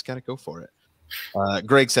go for it.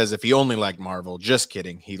 Greg says if he only liked Marvel, just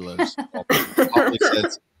kidding. He lives. Ollie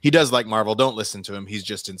says he does like Marvel. Don't listen to him. He's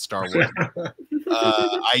just in Star Wars.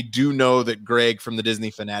 I do know that Greg from the Disney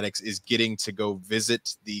Fanatics is getting to go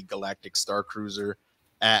visit the Galactic Star Cruiser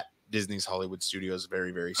at Disney's Hollywood Studios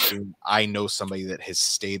very, very soon. I know somebody that has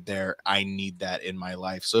stayed there. I need that in my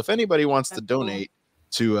life. So if anybody wants to donate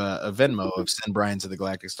to a Venmo of send Bryan to the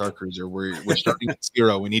Galactic Star Cruiser, we're starting at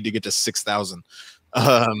 0. We need to get to 6,000.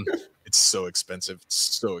 It's so expensive. It's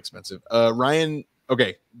so expensive. Ryan,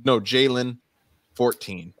 okay, no, Jaylynn,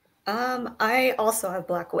 14. I also have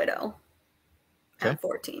Black Widow at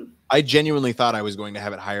 14. I genuinely thought I was going to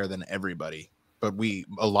have it higher than everybody, but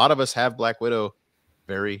a lot of us have Black Widow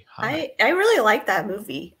very high. I really like that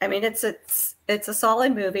movie. I mean, it's a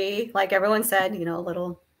solid movie. Like everyone said, a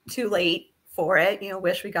little too late for it.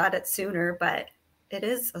 Wish we got it sooner, but it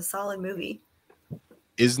is a solid movie.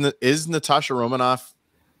 Is Natasha Romanoff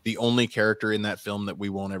the only character in that film that we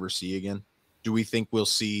won't ever see again? Do we think we'll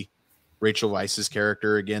see Rachel Weisz's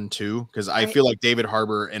character again too? Because I feel like David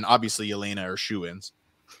Harbour and obviously Yelena are shoo-ins.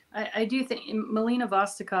 I do think Melina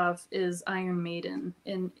Vostokov is Iron Maiden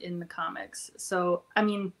in the comics. So, I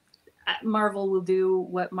mean, Marvel will do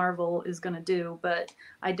what Marvel is going to do, but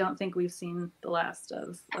I don't think we've seen the last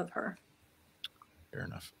of her. Fair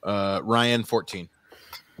enough. Ryan, 14.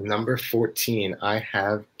 Number 14, I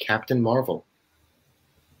have Captain Marvel.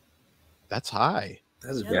 That's high.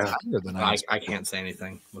 That's higher than I can't say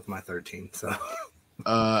anything with my 13, so...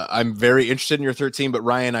 I'm very interested in your 13, but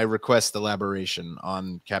Ryan, I request elaboration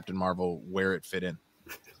on Captain Marvel, where it fit in.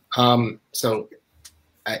 So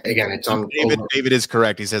again, it's on David is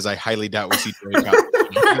correct. He says, I highly doubt we see Drake out.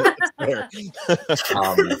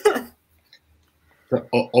 The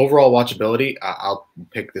overall watchability, I'll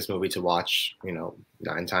pick this movie to watch,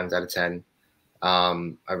 9 times out of 10.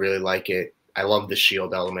 I really like it. I love the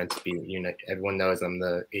shield element. Everyone knows I'm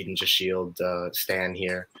the Agents of Shield stan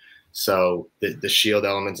here. So the shield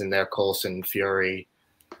elements in there, Coulson, Fury,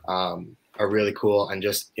 are really cool. And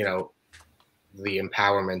just, the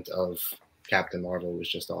empowerment of Captain Marvel was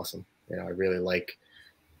just awesome. I really like,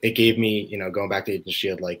 it gave me, going back to Agents of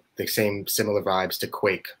Shield, like the similar vibes to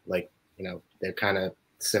Quake. Like, they're kind of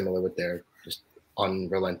similar with their just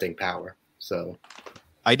unrelenting power. So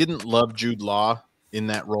I didn't love Jude Law in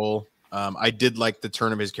that role. I did like the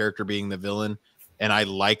turn of his character being the villain, and I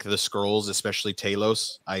like the Skrulls, especially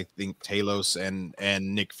Talos. I think Talos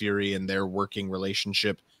and Nick Fury and their working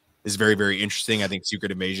relationship is very, very interesting. I think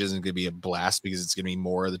Secret Invasion is going to be a blast because it's going to be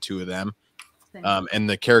more of the two of them. And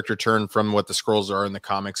the character turn from what the Skrulls are in the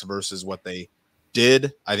comics versus what they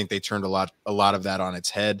did, I think they turned a lot of that on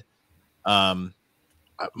its head.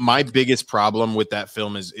 My biggest problem with that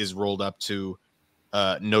film is rolled up to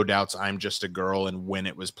No Doubt's I'm Just a Girl and when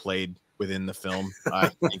it was played within the film. I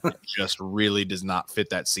think it just really does not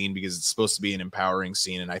fit that scene because it's supposed to be an empowering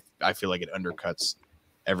scene, and I feel like it undercuts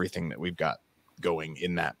everything that we've got going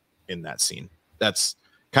in that scene. That's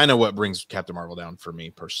kind of what brings Captain Marvel down for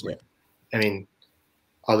me personally. Yeah. I mean,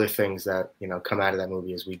 other things that come out of that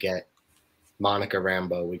movie is we get Monica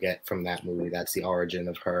Rambeau. We get from that movie, that's the origin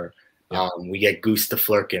of her. Yeah. We get Goose the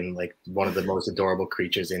Flurkin, like one of the most adorable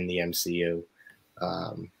creatures in the MCU.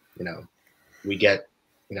 We get,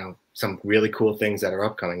 some really cool things that are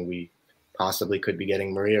upcoming. We possibly could be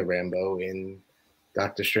getting Maria Rambeau in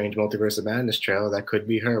Doctor Strange Multiverse of Madness trailer. That could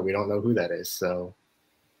be her. We don't know who that is. So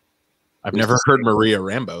I've never heard Maria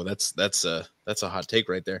Rambeau. That's a hot take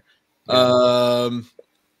right there. Yeah.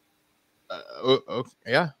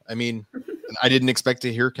 Yeah. I mean, I didn't expect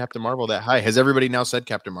to hear Captain Marvel that high. Has everybody now said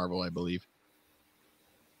Captain Marvel, I believe?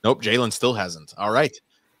 Nope. Jaylynn still hasn't. All right.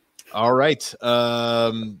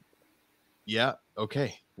 Yeah.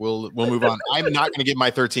 Okay. We'll move on. I'm not going to give my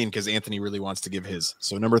 13 because Anthony really wants to give his.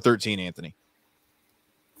 So number 13, Anthony.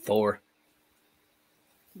 Thor.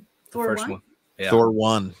 Thor First 1? one. Yeah. Thor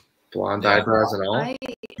 1. Blonde eyebrows and all.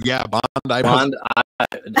 Yeah, blonde eyebrows.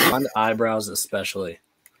 Blonde eyebrows especially.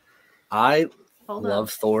 I love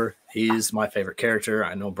Thor. He's my favorite character.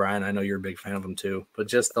 I know, Brian, I know you're a big fan of him too. But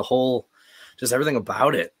just just everything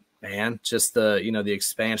about it, man. Just the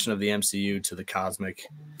expansion of the MCU to the cosmic,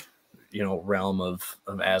 realm of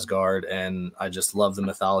Asgard. And I just love the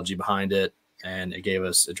mythology behind it. And it gave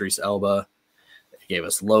us Idris Elba. It gave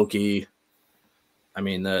us Loki. I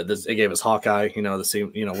mean, it gave us Hawkeye. The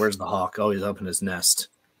scene. Where's the hawk? Oh, he's up in his nest.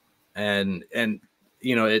 And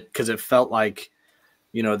because it felt like,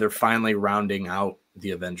 they're finally rounding out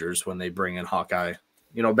the Avengers when they bring in Hawkeye.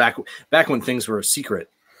 Back when things were a secret,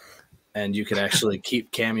 and you could actually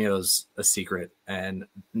keep cameos a secret, and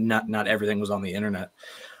not everything was on the internet.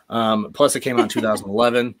 Plus, it came out in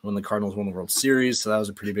 2011 when the Cardinals won the World Series, so that was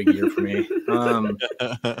a pretty big year for me.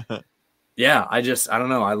 Yeah, I don't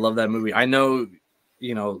know. I love that movie. I know,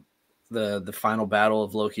 the final battle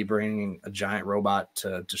of Loki bringing a giant robot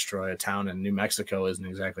to destroy a town in New Mexico isn't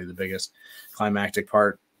exactly the biggest climactic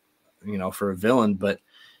part, for a villain, but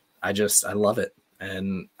I love it.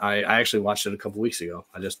 And I actually watched it a couple weeks ago.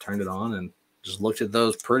 I just turned it on and just looked at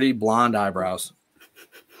those pretty blonde eyebrows.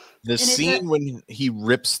 The scene when he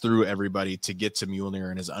rips through everybody to get to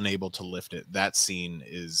Mjolnir and is unable to lift it, that scene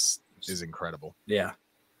is incredible. Yeah.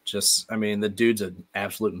 The dude's an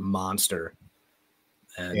absolute monster.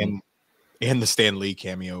 And the Stan Lee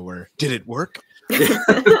cameo where, did it work?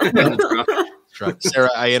 Sarah,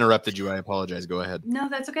 I interrupted you. I apologize. Go ahead. No,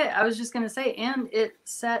 that's okay. I was just going to say, and it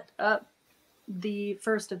set up the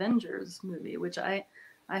first Avengers movie, which I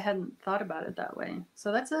hadn't thought about it that way.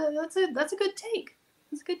 So that's a good take.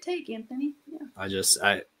 That's a good take, Anthony.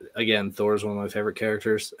 Yeah. Again, Thor's one of my favorite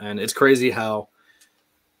characters, and it's crazy how,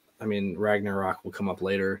 Ragnarok will come up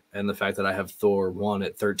later, and the fact that I have Thor 1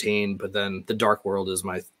 at 13, but then The Dark World is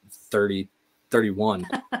my 31.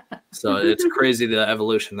 So it's crazy the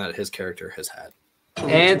evolution that his character has had.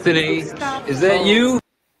 Anthony, is that you?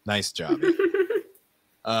 Nice job.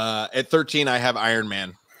 At 13, I have Iron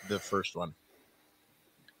Man, the first one.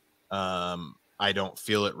 I don't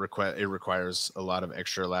feel it requires a lot of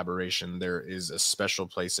extra elaboration. There is a special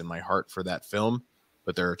place in my heart for that film,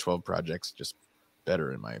 but there are 12 projects just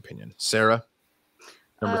better in my opinion. Sarah,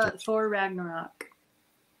 number 3. Thor Ragnarok.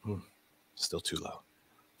 Still too low.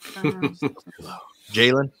 Still too low.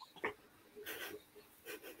 Jaylynn.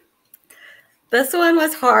 This one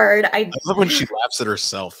was hard. I love when she laughs at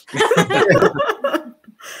herself.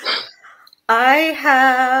 I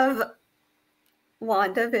have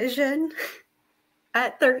WandaVision.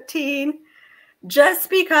 at 13 just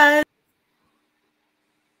because.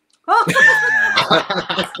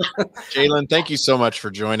 Jaylynn, thank you so much for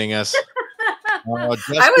joining us. I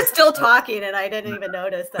was still talking and I didn't even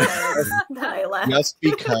notice that I left. Just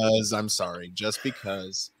because, I'm sorry. Just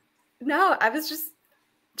because. No, I was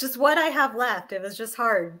just what I have left. It was just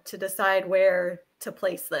hard to decide where to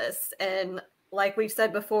place this. And like we've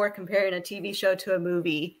said before, comparing a TV show to a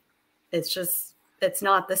movie, it's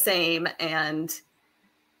not the same. And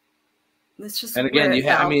it's just, and again,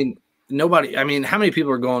 I mean, how many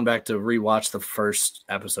people are going back to rewatch the first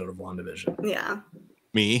episode of WandaVision? Yeah.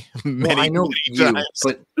 Me. I know you,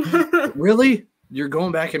 but really? You're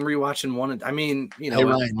going back and rewatching one? I mean, Hey,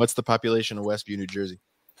 Ryan, what's the population of Westview, New Jersey?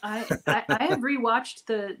 I have rewatched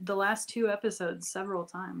the last 2 episodes several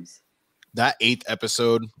times. That 8th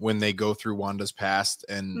episode when they go through Wanda's past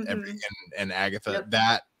and and Agatha,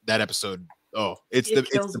 that episode, it's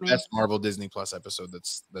the best Marvel Disney Plus episode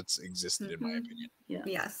that's existed in my opinion. Yeah.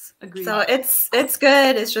 Yes. Agreed. So it's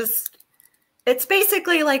good. It's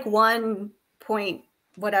basically like 1 point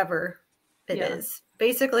whatever it is.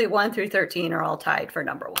 Basically 1 through 13 are all tied for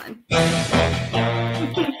number 1.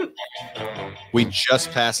 We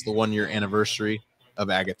just passed the 1-year anniversary of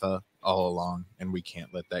Agatha all along, and we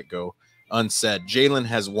can't let that go unsaid. Jaylynn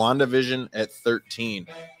has WandaVision at 13.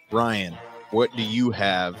 Bryan, what do you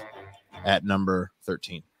have at number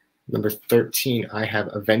 13? Number 13, I have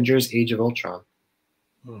Avengers: Age of Ultron.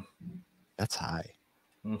 That's high.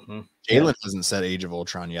 Mm-hmm. Jaylynn hasn't said Age of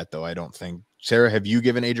Ultron yet, though, I don't think. Sarah, have you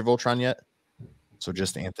given Age of Ultron yet? So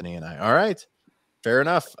just Anthony and I. All right. Fair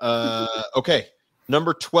enough. Okay.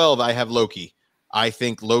 Number 12, I have Loki. I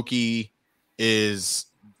think Loki is,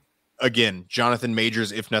 again, Jonathan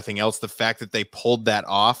Majors, if nothing else. The fact that they pulled that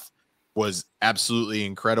off was absolutely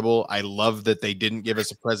incredible. I love that they didn't give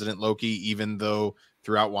us a President Loki, even though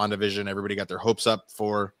throughout WandaVision, everybody got their hopes up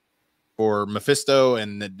for Mephisto,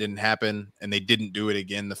 and that didn't happen, and they didn't do it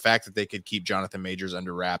again. The fact that they could keep Jonathan Majors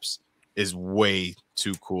under wraps is way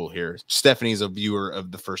too cool here. Stephanie's a viewer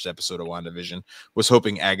of the first episode of WandaVision, was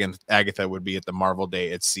hoping Agatha would be at the Marvel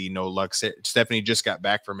Day at Sea. No luck. Stephanie just got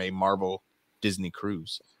back from a Marvel Disney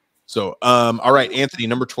cruise. So, all right, Anthony,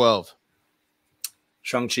 number 12.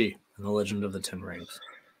 Shang-Chi and the Legend of the Ten Rings.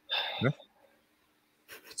 Okay.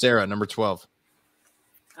 Sarah, number 12.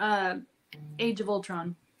 Age of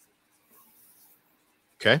Ultron.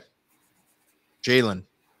 Okay. Jaylynn,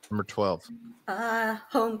 number 12.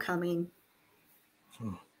 Homecoming.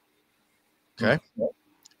 Okay.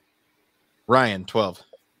 Ryan, 12.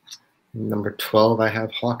 Number 12, I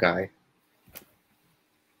have Hawkeye.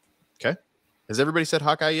 Okay. Has everybody said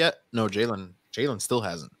Hawkeye yet? No, Jaylynn still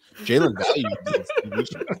hasn't. Jaylynn valued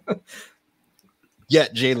this.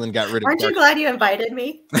 Yet Jaylynn got rid of. Aren't you glad you invited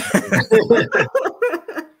me?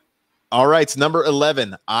 All right, number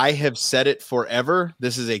 11. I have said it forever.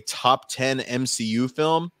 This is a top 10 MCU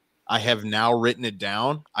film. I have now written it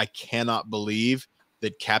down. I cannot believe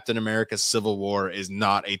that Captain America Civil War is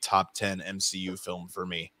not a top 10 MCU film for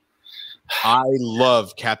me. I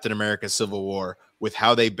love Captain America Civil War with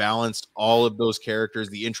how they balanced all of those characters,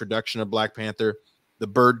 the introduction of Black Panther, the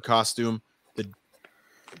bird costume, the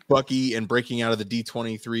Bucky and breaking out of the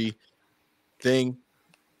D23 thing.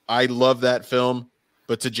 I love that film.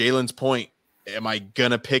 But to Jaylynn's point, am I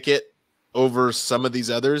going to pick it over some of these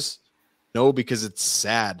others? No, because it's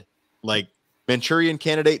sad. Like, Manchurian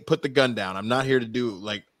Candidate, put the gun down. I'm not here to do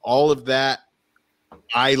like all of that.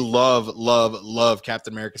 I love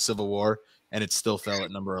Captain America Civil War, and it still fell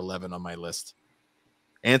at number 11 on my list.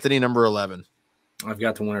 Anthony, number 11. I've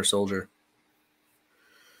got the Winter Soldier.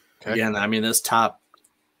 Okay. Again, I mean, this top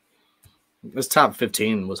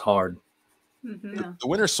 15 was hard. Mm-hmm. The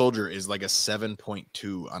Winter Soldier is like a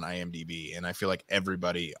 7.2 on IMDb, and I feel like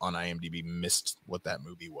everybody on IMDb missed what that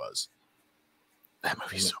movie was. That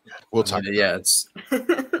movie's so good. We'll talk. Yeah, it's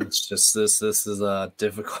just this is a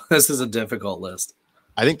difficult list.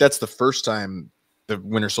 I think that's the first time the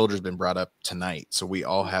Winter Soldier's been brought up tonight, so we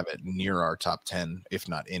all have it near our top 10, if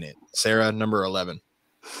not in it. Sarah, number 11.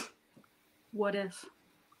 What if?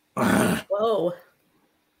 Whoa!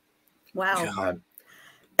 Wow! God.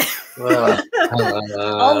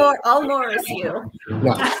 I'll Morris you.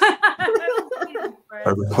 I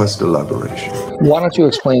request elaboration. Why don't you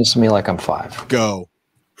explain this to me like I'm 5? Go.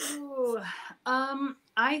 Ooh,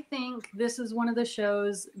 I think this is one of the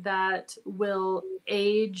shows that will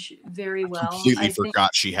age very well. Completely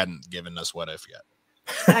forgot she hadn't given us What If yet.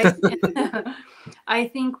 I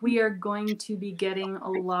think we are going to be getting a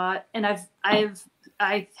lot, and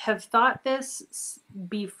I have thought this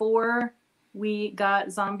before we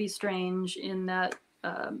got Zombie Strange in that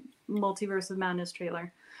Multiverse of Madness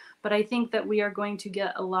trailer. but I think that we are going to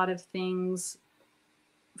get a lot of things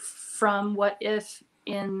from What If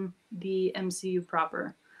in the MCU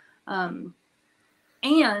proper. And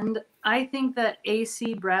I think that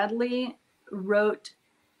AC Bradley wrote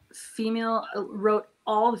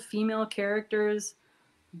all the female characters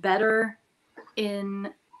better in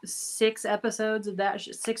 6 episodes of that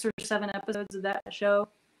 6 or 7 episodes of that show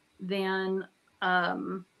than a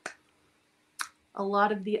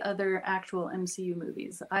lot of the other actual MCU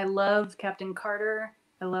movies. I love Captain Carter.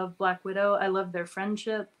 I love Black Widow. I love their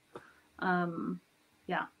friendship.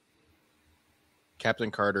 Yeah.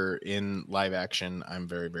 Captain Carter in live action, I'm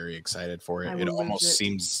very, very excited for it. It almost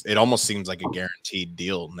seems like a guaranteed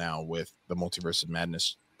deal now with the Multiverse of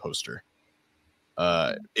Madness poster.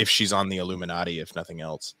 If she's on the Illuminati, if nothing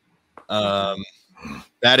else.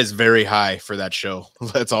 That is very high for that show.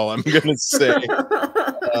 That's all I'm gonna say.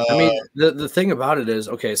 I mean, the thing about it is,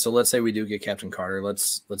 okay, so let's say we do get Captain Carter.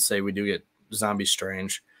 Let's say we do get Zombie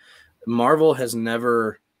Strange. Marvel has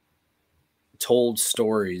never told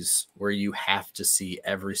stories where you have to see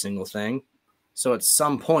every single thing. So at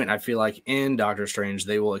some point, I feel like in Doctor Strange,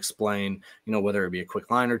 they will explain, you know, whether it be a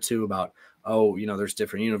quick line or two about, oh, you know, there's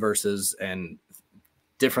different universes and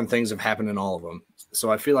different things have happened in all of them.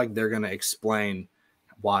 So I feel like they're going to explain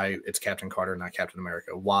why it's Captain Carter, not Captain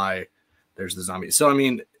America, why there's the zombie. So, I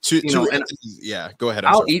mean, yeah, go ahead.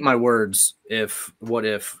 I'll eat my words if What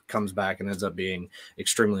If comes back and ends up being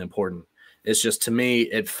extremely important. It's just, to me,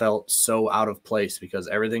 it felt so out of place because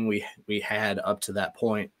everything we had up to that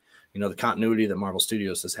point, you know, the continuity that Marvel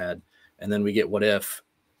Studios has had, and then we get What If,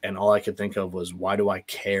 and all I could think of was, why do I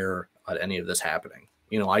care about any of this happening?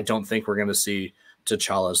 You know, I don't think we're going to see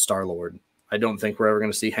T'Challa's Star-Lord. I don't think we're ever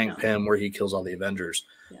going to see Hank Pym where he kills all the Avengers.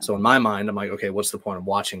 Yeah. So in my mind, I'm like, okay, what's the point of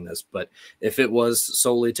watching this? But if it was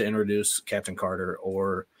solely to introduce Captain Carter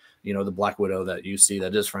or, you know, the Black Widow that you see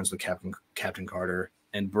that is friends with Captain Carter,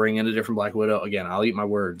 and bring in a different Black Widow, again, I'll eat my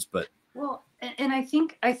words. But well, and I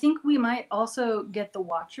think we might also get the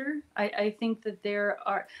Watcher. I think that there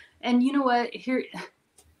are, and you know what, here,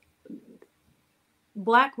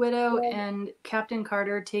 Black Widow and Captain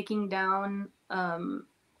Carter taking down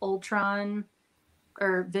Ultron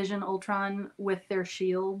or Vision Ultron with their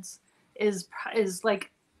shields is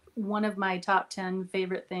like one of my top 10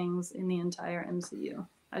 favorite things in the entire MCU.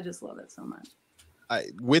 I just love it so much.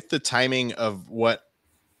 With the timing of when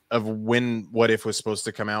What If was supposed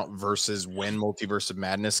to come out versus when Multiverse of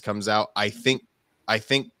Madness comes out, I think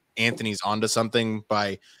Anthony's onto something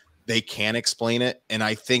by they can explain it, and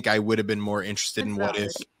I think I would have been more interested in What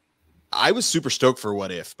If. I was super stoked for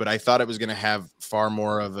What If, but I thought it was going to have far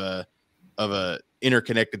more of a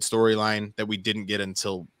interconnected storyline that we didn't get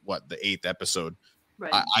until the 8th episode.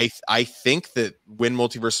 Right. I think that when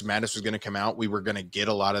Multiverse of Madness was going to come out, we were going to get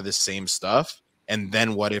a lot of the same stuff, and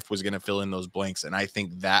then What If was going to fill in those blanks, and I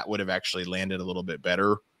think that would have actually landed a little bit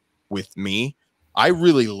better with me. I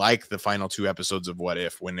really like the final 2 episodes of What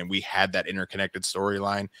If when we had that interconnected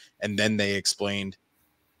storyline, and then they explained.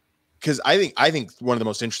 Because I think one of the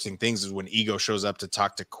most interesting things is when Ego shows up to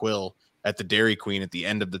talk to Quill at the Dairy Queen at the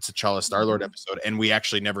end of the T'Challa Star-Lord episode, and we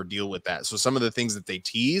actually never deal with that. So some of the things that they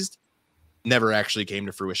teased never actually came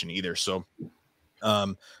to fruition either. So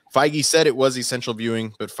Feige said it was essential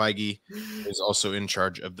viewing, but Feige is also in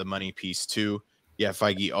charge of the money piece too. Yeah,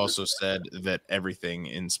 Feige also said that everything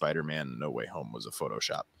in Spider-Man No Way Home was a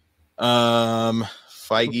Photoshop.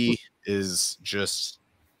 Feige is just...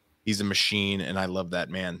 he's a machine, and I love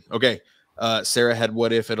that man. Okay, Sarah had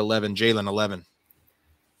What If at 11. Jaylynn, 11.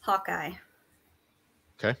 Hawkeye.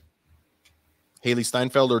 Okay. Haley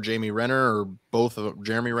Steinfeld or Jamie Renner or both of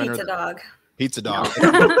Jeremy Renner? Pizza Dog. Pizza Dog.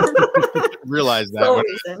 Realize that. When I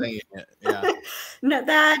was saying it. Yeah. No,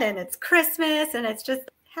 that, and it's Christmas, and it's just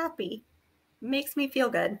happy. Makes me feel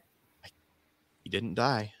good. He didn't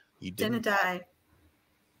die. He didn't die.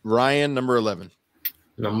 Ryan, number 11.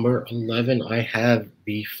 Number 11, I have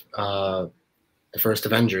the first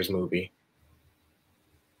Avengers movie.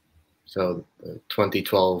 So the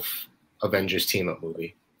 2012 Avengers team-up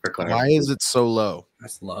movie. For clarity. Why is it so low?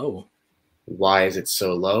 That's low. Why is it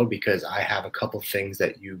so low? Because I have a couple things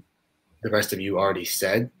that the rest of you already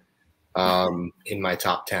said in my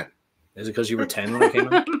top 10. Is it because you were 10 when it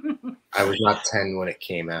came out? I was not 10 when it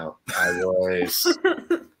came out. I was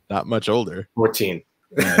not much older. 14.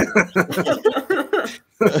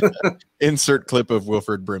 Insert clip of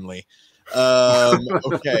Wilford Brimley.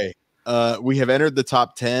 Okay. We have entered the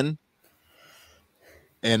top 10,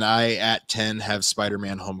 and I at 10 have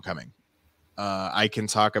Spider-Man Homecoming. I can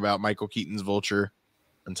talk about Michael Keaton's Vulture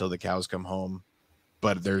until the cows come home,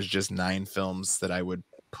 but there's just 9 films that I would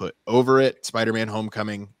put over it. Spider-Man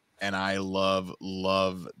Homecoming, and I love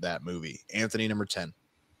that movie. Anthony, number 10.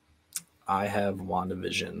 I have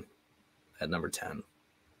WandaVision at number 10.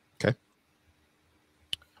 Okay.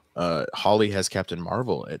 Holly has Captain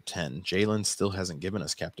Marvel at 10. Jaylynn still hasn't given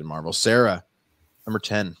us Captain Marvel. Sarah, number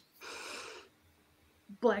 10.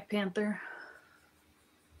 Black Panther.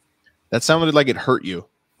 That sounded like it hurt you.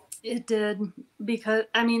 It did, because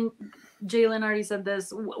I mean, Jaylynn already said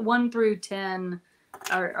this. 1 through 10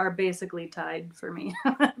 are basically tied for me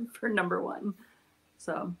for number 1.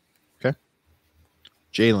 So. Okay.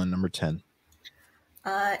 Jaylynn, number 10.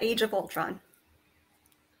 Age of Ultron.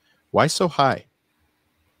 Why so high?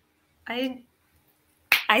 I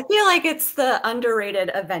feel like it's the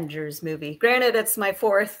underrated Avengers movie. Granted, it's my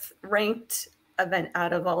 4th ranked event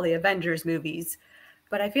out of all the Avengers movies,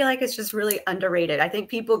 but I feel like it's just really underrated. I think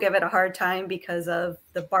people give it a hard time because of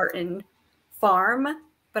the Barton farm,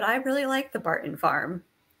 but I really like the Barton farm.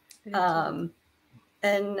 And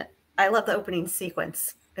I love the opening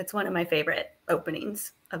sequence. It's one of my favorite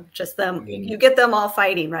openings of just them. You get them all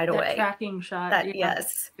fighting right away. Tracking shot. That,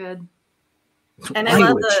 yes. Good. And I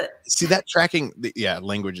love see that tracking. Yeah,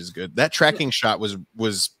 language is good. That tracking shot was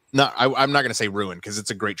not. I'm not going to say ruined because it's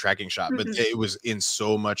a great tracking shot, but it was in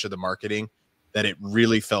so much of the marketing that it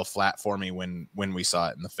really fell flat for me when we saw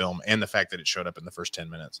it in the film, and the fact that it showed up in the first 10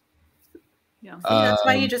 minutes. Yeah, see, that's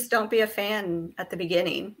why you just don't be a fan at the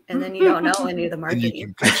beginning, and then you don't know any of the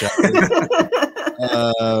marketing.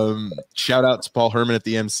 Shout out to Paul Herman at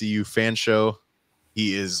the MCU fan show.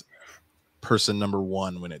 He is person number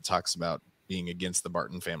 1 when it talks about being against the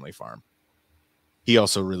Barton family farm. He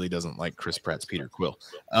also really doesn't like Chris Pratt's Peter Quill.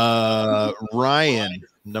 Ryan,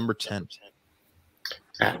 number 10.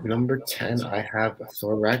 At number 10, I have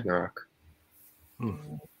Thor Ragnarok.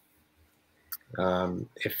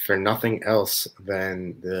 If for nothing else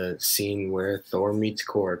than the scene where Thor meets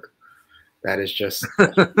Korg. That is just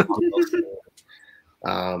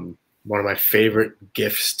one of my favorite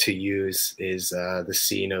gifs to use is the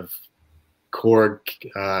scene of Korg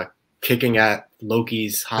kicking at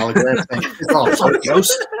Loki's hologram.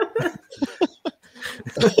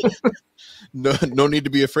 No need to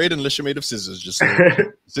be afraid unless you're made of scissors. Just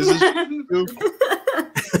scissors.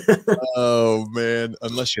 Oh man,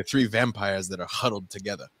 unless you're 3 vampires that are huddled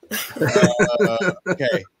together.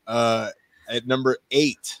 Okay. At number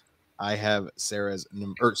 8, I have Sarah's at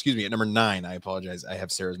number 9. I apologize. I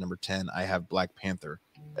have Sarah's number 10. I have Black Panther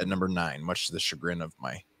at number 9, much to the chagrin of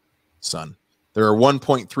my son. There are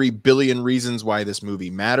 1.3 billion reasons why this movie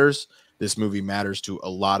matters. This movie matters to a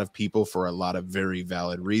lot of people for a lot of very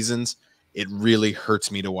valid reasons. It really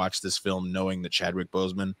hurts me to watch this film knowing that Chadwick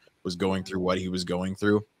Boseman was going through what he was going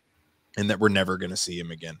through and that we're never going to see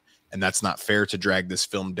him again. And that's not fair to drag this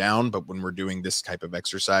film down, but when we're doing this type of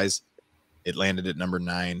exercise, it landed at number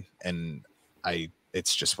 9, and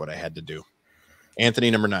it's just what I had to do. Anthony,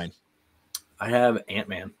 number 9. I have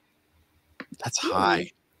Ant-Man. That's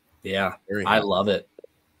high. Yeah, I love it.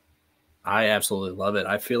 I absolutely love it.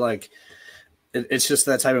 I feel like it's just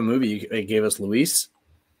that type of movie. It gave us Luis.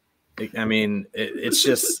 It's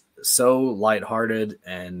just so lighthearted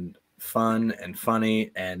and fun and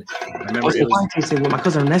funny. And I remember it was tasting with my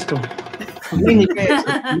cousin Ernesto. Mainly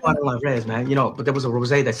res, man. But there was a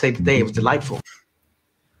rosé that saved the day. It was delightful.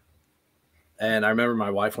 And I remember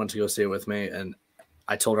my wife went to go see it with me, and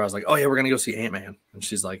I told her, I was like, "Oh yeah, we're gonna go see Ant-Man," and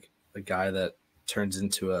she's like, "The guy that turns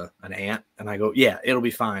into an ant," and I go, "Yeah, it'll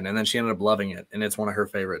be fine." And then she ended up loving it, and it's one of her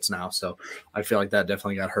favorites now. So I feel like that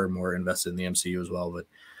definitely got her more invested in the MCU as well. But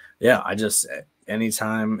yeah,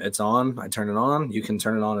 anytime it's on, I turn it on. You can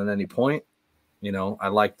turn it on at any point. I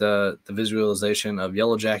like the visualization of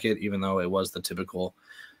Yellow Jacket, even though it was the typical,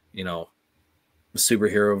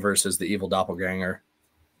 superhero versus the evil doppelganger.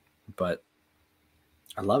 But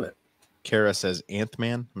I love it. Kara says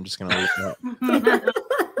Ant-Man. I'm just gonna leave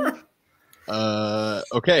that.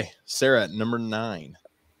 Okay, Sarah, number 9.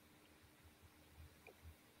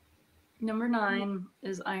 Number 9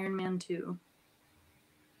 is Iron Man 2.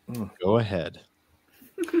 Go ahead.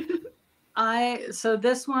 So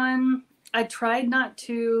this one, I tried not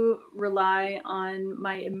to rely on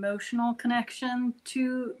my emotional connection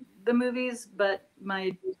to the movies, but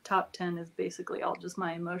my top 10 is basically all just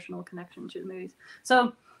my emotional connection to the movies.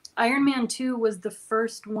 So Iron Man 2 was the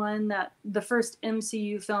first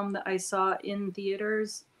MCU film that I saw in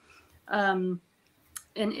theaters. And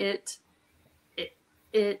it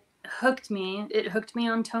hooked me. It hooked me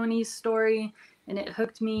on Tony's story, and it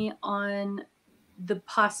hooked me on the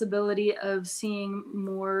possibility of seeing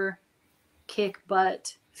more kick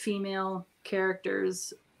butt female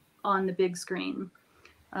characters on the big screen.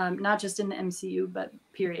 Not just in the MCU, but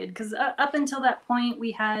period. Because up until that point,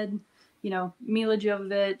 we had, Mila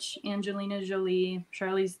Jovovich, Angelina Jolie,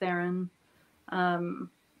 Charlize Theron.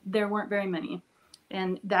 There weren't very many.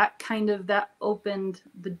 And that opened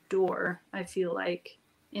the door, I feel like,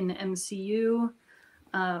 in the MCU.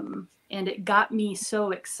 And it got me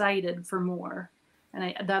so excited for more.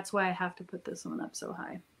 And that's why I have to put this one up so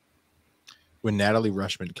high. When Natalie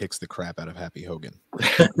Rushman kicks the crap out of Happy Hogan.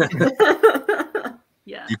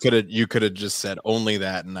 Yeah. You could have just said only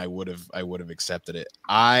that, and I would have accepted it.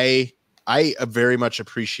 I very much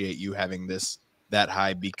appreciate you having this that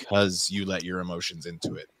high because you let your emotions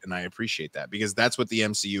into it, and I appreciate that, because that's what the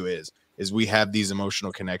MCU is we have these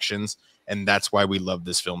emotional connections, and that's why we love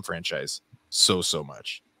this film franchise so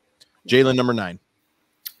much. Jaylynn, number 9.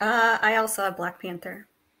 I also have Black Panther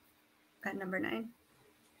at number 9.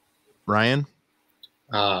 Bryan?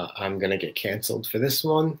 I'm gonna get canceled for this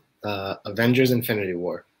one. Avengers Infinity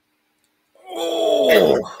War.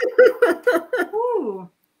 Oh. Ooh.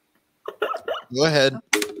 Go ahead.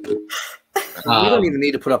 You don't even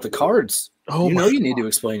need to put up the cards. Oh, you need to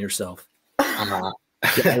explain yourself. I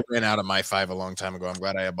ran out of my 5 a long time ago. I'm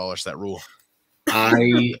glad I abolished that rule.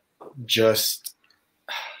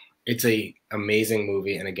 It's a amazing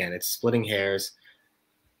movie, and again, it's splitting hairs.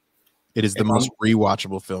 It is the most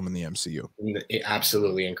rewatchable film in the MCU.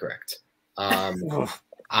 Absolutely incorrect. The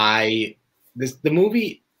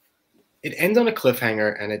movie, it ends on a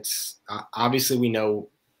cliffhanger, and it's obviously we know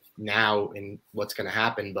now in what's going to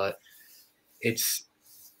happen, but I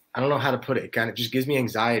don't know how to put it. It kind of just gives me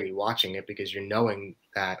anxiety watching it, because you're knowing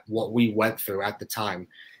that what we went through at the time,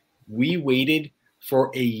 we waited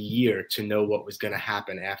for a year to know what was going to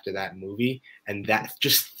happen after that movie. And that,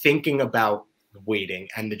 just thinking about waiting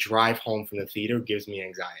and the drive home from the theater, gives me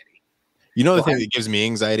anxiety. The thing that gives me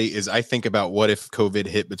anxiety is I think about what if COVID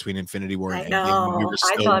hit between Infinity War and Endgame. We were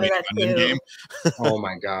still I thought of that too. Oh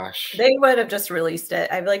my gosh. They would have just released it.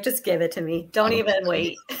 I'd be like, just give it to me. Don't even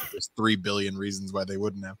wait. There's 3 billion reasons why they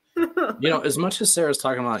wouldn't have. As much as Sarah's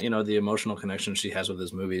talking about, the emotional connection she has with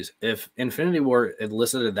his movies, if Infinity War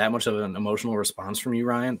elicited that much of an emotional response from you,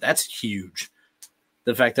 Ryan, that's huge.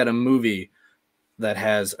 The fact that a movie that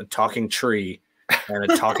has a talking tree and a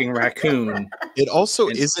talking raccoon. It also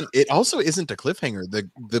isn't a cliffhanger.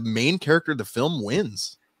 The main character of the film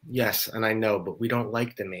wins. Yes, and I know, but we don't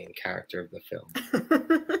like the main character of the film.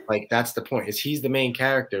 Like, that's the point, is he's the main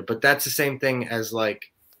character. But that's the same thing as,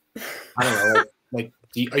 like, I don't know, like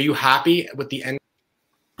are you happy with the end?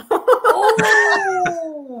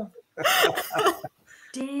 Oh!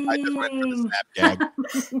 Dang. I just went for the snap gag.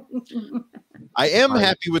 I am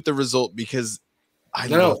happy with the result because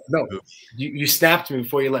No. You snapped me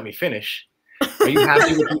before you let me finish. Are you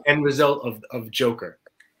happy with the end result of Joker?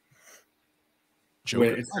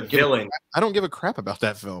 Where it's a villain. I don't give a crap about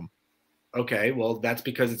that film. Okay, well, that's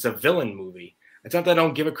because it's a villain movie. It's not that I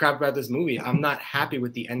don't give a crap about this movie. I'm not happy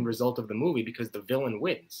with the end result of the movie because the villain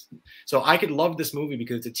wins. So I could love this movie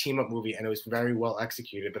because it's a team-up movie and it was very well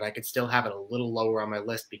executed, but I could still have it a little lower on my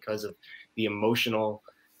list because of the emotional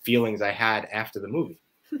feelings I had after the movie.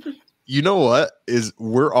 You know what?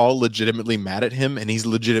 We're all legitimately mad at him, and he's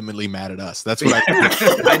legitimately mad at us. That's what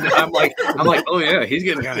I'm like, oh yeah, he's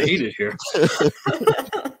getting kind of heated here.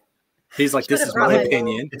 He's like, this is my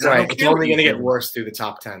opinion. It's all right. It's only going to get worse through the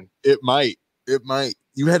top 10. It might.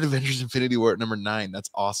 You had Avengers Infinity War at number 9. That's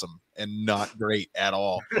awesome and not great at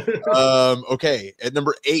all. Okay, at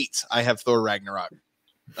number 8, I have Thor Ragnarok.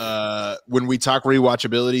 When we talk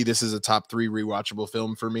rewatchability, this is a top 3 rewatchable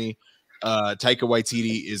film for me. Taika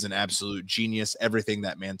Waititi is an absolute genius. Everything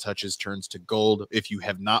that man touches turns to gold. If you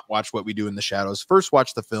have not watched What We Do in the Shadows, first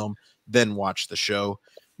watch the film, then watch the show.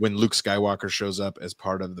 When Luke Skywalker shows up as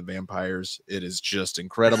part of the vampires, it is just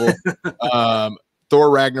incredible. Thor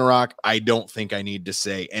Ragnarok, I don't think I need to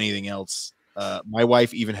say anything else. My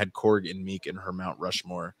wife even had Korg and Meek in her Mount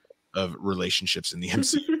Rushmore of relationships in the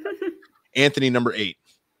MCU. Anthony, number 8.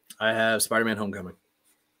 I have Spider-Man Homecoming.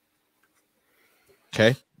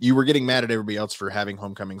 Okay. You were getting mad at everybody else for having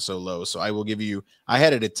Homecoming so low. So I will give you, I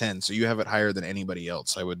had it at 10. So you have it higher than anybody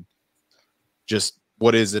else. I would just,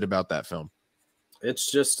 what is it about that film? It's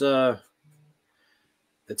just,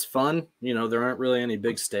 it's fun. There aren't really any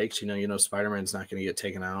big stakes. Spider-Man's not going to get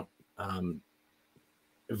taken out.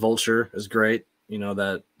 Vulture is great.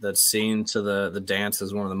 That scene to the dance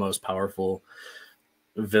is one of the most powerful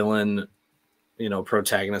villain,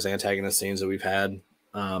 protagonist, antagonist scenes that we've had.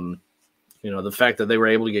 The fact that they were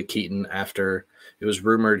able to get Keaton after it was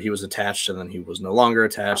rumored he was attached and then he was no longer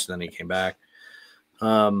attached, and then he came back.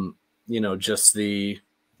 Just the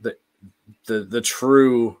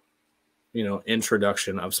true,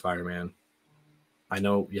 introduction of Spider-Man. I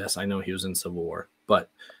know he was in Civil War, but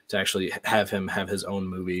to actually have him have his own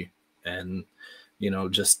movie And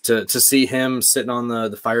just to see him sitting on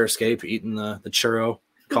the fire escape eating the churro,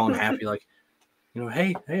 calling happy like,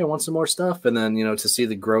 hey, I want some more stuff. And then to see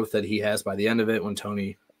the growth that he has by the end of it when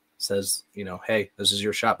Tony says, hey, this is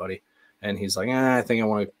your shot, buddy, and he's like, I think I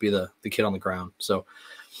want to be the kid on the ground. So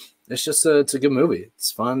it's just it's a good movie.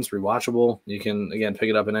 It's fun. It's rewatchable. You can again pick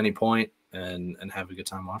it up at any point and have a good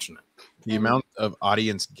time watching it. The amount of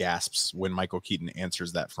audience gasps when Michael Keaton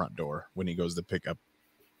answers that front door when he goes to pick up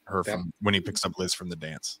her when he picks up Liz from the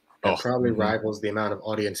dance. That probably rivals the amount of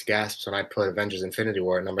audience gasps when I put Avengers Infinity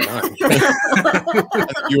War at number 9.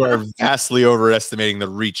 You are vastly overestimating the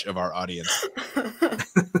reach of our audience.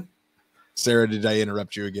 Sarah, did I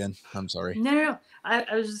interrupt you again? I'm sorry. No. I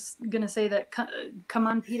was just going to say that Come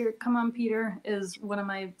On, Peter is one of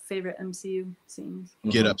my favorite MCU scenes.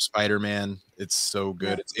 Get Up, Spider-Man. It's so good.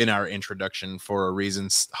 Yeah. It's in our introduction for a reason.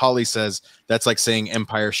 Holly says that's like saying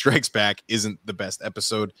Empire Strikes Back isn't the best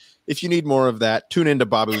episode. If you need more of that, tune into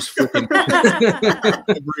Babu's freaking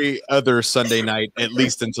every other Sunday night, at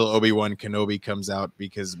least until Obi-Wan Kenobi comes out,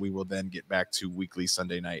 because we will then get back to weekly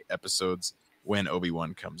Sunday night episodes when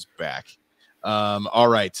Obi-Wan comes back. All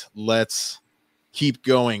right, let's keep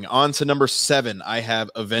going. On to number 7. I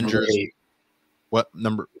have Avengers. What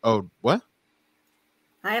number? Oh, what?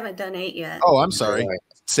 I haven't done 8 yet. Oh, I'm sorry.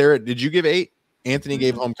 Sarah, did you give 8? Anthony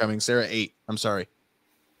gave Homecoming. Sarah, 8. I'm sorry.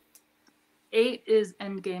 8 is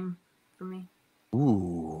Endgame for me.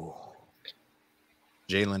 Ooh.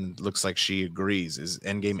 Jaylynn looks like she agrees. Is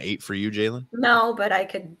Endgame 8 for you, Jaylynn? No, but I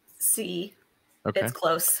could see it's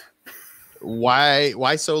close. Why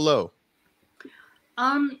so low?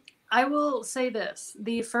 I will say this.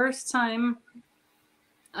 The first time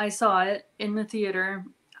I saw it in the theater,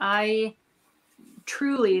 this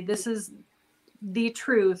is the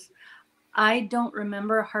truth, I don't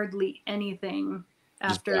remember hardly anything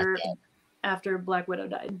after Black Widow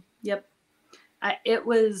died. Yep. It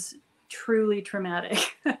was truly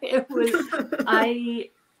traumatic. It was,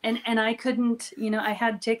 and I couldn't, I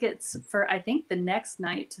had tickets for, I think, the next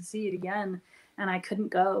night to see it again, and I couldn't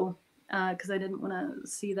go because I didn't want to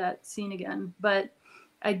see that scene again. But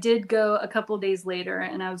I did go a couple days later,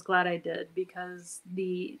 and I was glad I did, because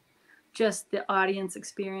the audience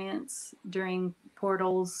experience during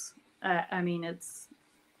Portals, it's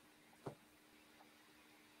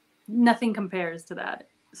nothing compares to that.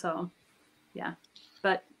 So, yeah,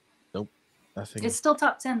 but nope, nothing. It's still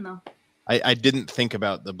top 10 though. I didn't think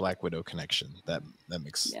about the Black Widow connection. That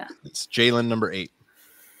makes sense. Jaylynn, number 8.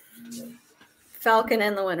 Falcon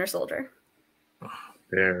and the Winter Soldier.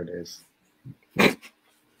 There it is. There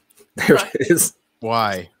it is.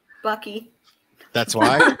 Why? Bucky. That's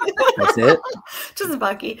why? That's it? Just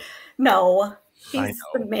Bucky. No, he's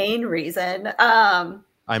the main reason. I'm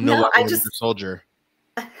no longer Winter Soldier.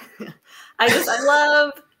 I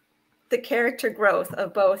love the character growth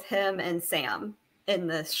of both him and Sam in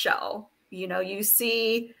this show. You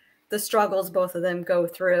see the struggles both of them go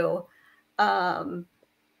through.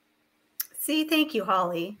 See, thank you,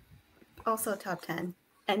 Holly. Also top 10.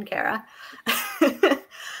 And Kara.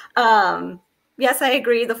 Yes, I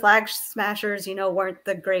agree. The Flag Smashers, weren't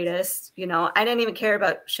the greatest. I didn't even care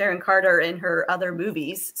about Sharon Carter in her other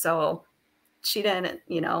movies. So she didn't,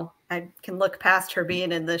 I can look past her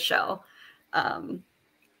being in this show.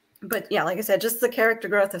 But yeah, like I said, just the character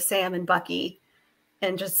growth of Sam and Bucky,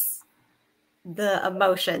 and just the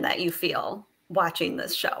emotion that you feel watching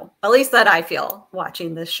this show. At least that I feel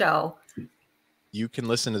watching this show. You can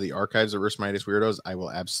listen to the archives of Risk Mightiest Weirdos. I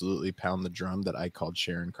will absolutely pound the drum that I called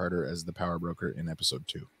Sharon Carter as the power broker in episode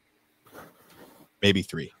 2. Maybe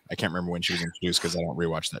 3. I can't remember when she was introduced because I don't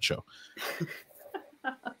rewatch that show.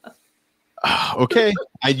 Okay.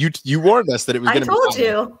 You warned us that it was going to be. I told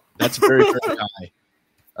you. That's very, very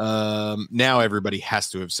high. Now everybody has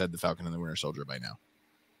to have said the Falcon and the Winter Soldier by now.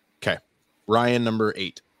 Okay. Bryan, number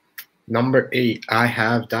 8. Number 8, I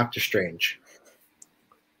have Doctor Strange.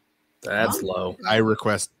 That's low. I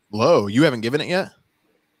request low. You haven't given it yet?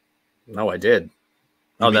 No, I did.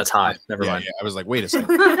 Oh, that's high. Never mind. Yeah, I was like, wait a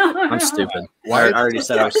second. I'm stupid. Why? I already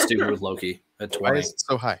said I was stupid with Loki at 20. Why is it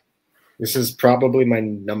so high? This is probably my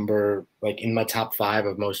number, in my top 5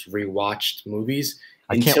 of most rewatched movies.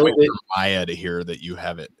 I can't wait for Maya to hear that you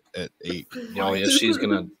have it at 8. Oh, yeah,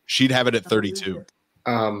 she'd have it at 32.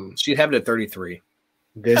 She'd have it at 33.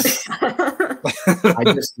 I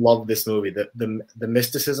just love this movie. The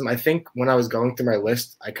mysticism. I think when I was going through my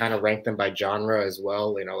list, I kind of ranked them by genre as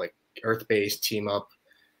well. Like Earth-based, team up,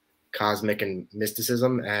 cosmic, and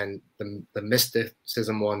mysticism. And the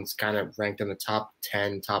mysticism ones kind of ranked in the top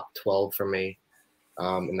 10, top 12 for me.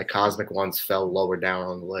 And the cosmic ones fell lower down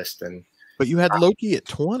on the list. But you had Loki at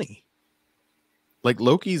 20. Like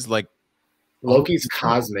Loki's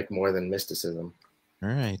cosmic more than mysticism. All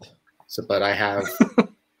right. So, but I have,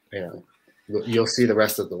 you'll see the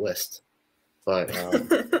rest of the list. But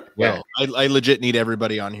well, I legit need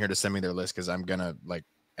everybody on here to send me their list because I'm gonna like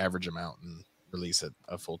average them out and release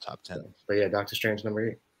a full top 10. But yeah, Doctor Strange number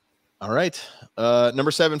 8. All right.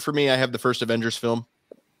 Number 7 for me, I have the first Avengers film.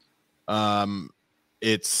 I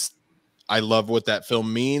love what that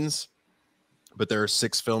film means, but there are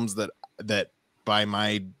 6 films that by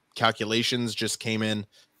my calculations just came in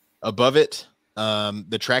above it.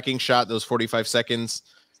 The tracking shot, those 45 seconds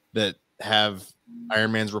that have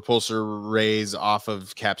Iron Man's repulsor rays off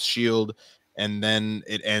of Cap's shield, and then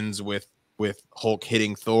it ends with Hulk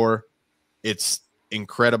hitting Thor. It's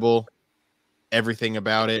incredible. Everything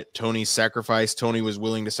about it. Tony's sacrifice. Tony was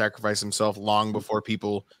willing to sacrifice himself long before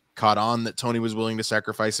people caught on that Tony was willing to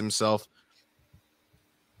sacrifice himself.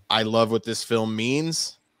 I love what this film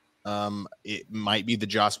means. It might be the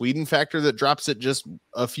Joss Whedon factor that drops it just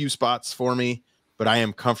a few spots for me, but I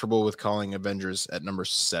am comfortable with calling Avengers at number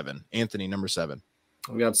 7. Anthony, number 7.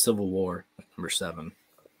 We got Civil War at number 7.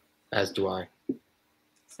 As do I.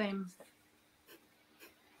 Same.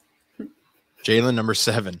 Jaylynn, number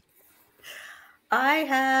 7. I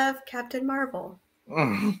have Captain Marvel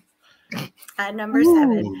at number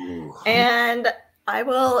 7. And I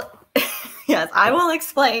will, yes, I will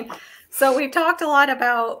explain. So we've talked a lot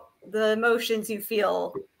about the emotions you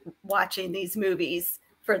feel watching these movies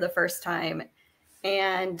for the first time.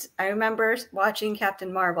 And I remember watching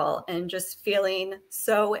Captain Marvel and just feeling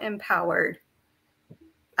so empowered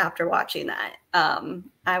after watching that.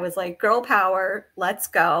 I was like, girl power, let's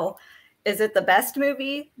go. Is it the best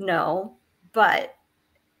movie? No, but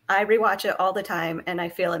I rewatch it all the time and I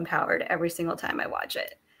feel empowered every single time I watch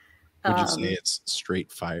it. Would you say it's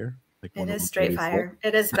straight fire? Like it is straight fire.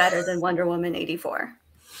 It is better than Wonder Woman 84.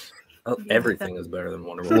 Oh, everything is better than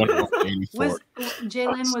Wonder Woman 84.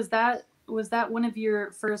 Jaylynn, was that one of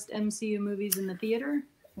your first MCU movies in the theater?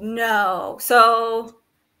 No. So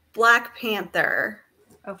Black Panther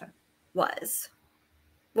was.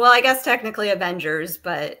 Well, I guess technically Avengers,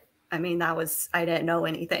 but I mean, I didn't know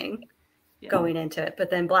anything going into it, but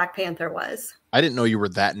then Black Panther was. I didn't know you were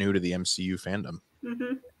that new to the MCU fandom.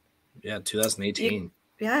 Mm-hmm. Yeah, 2018.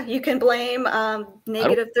 You can blame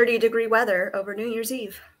negative 30-degree weather over New Year's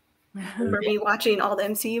Eve for me watching all the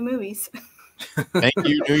MCU movies. Thank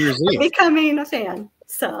you, New Year's Eve. Becoming a fan.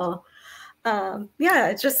 So,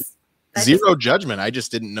 it's just zero judgment. I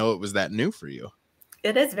just didn't know it was that new for you.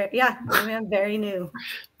 It is I'm very new.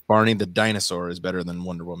 Barney the dinosaur is better than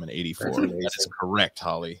Wonder Woman 84. That is correct,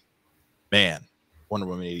 Holly. Man, Wonder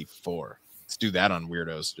Woman 84. Let's do that on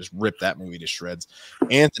Weirdos. Just rip that movie to shreds.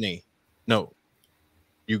 Anthony, no,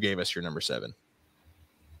 you gave us your number 7.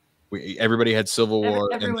 Everybody had Civil War.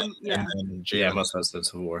 Everyone, and then most of us had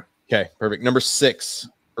Civil War. Okay, perfect. Number 6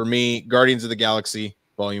 for me, Guardians of the Galaxy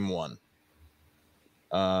Volume 1.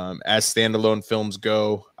 As standalone films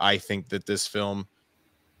go, I think that this film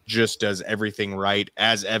just does everything right,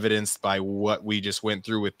 as evidenced by what we just went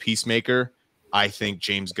through with Peacemaker. I think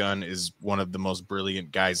James Gunn is one of the most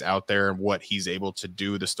brilliant guys out there, and what he's able to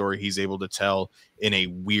do, the story he's able to tell in a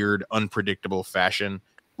weird, unpredictable fashion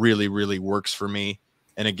really, really works for me.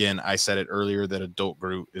 And again, I said it earlier that adult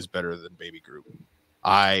Groot is better than baby Groot.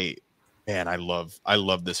 I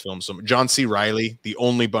love this film so much. John C. Reilly, the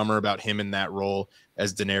only bummer about him in that role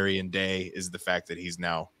as Daenerys Day is the fact that he's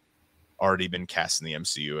now already been cast in the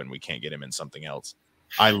MCU and we can't get him in something else.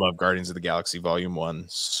 I love Guardians of the Galaxy Volume 1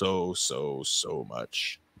 so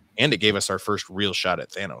much. And it gave us our first real shot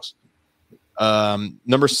at Thanos.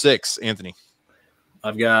 Number 6, Anthony.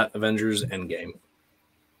 I've got Avengers Endgame.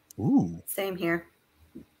 Ooh. Same here.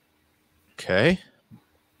 Okay.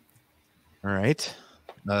 All right.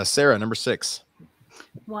 Sarah, number 6.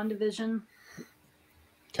 WandaVision.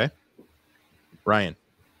 Okay. Bryan.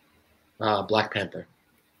 Black Panther.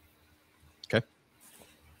 Okay.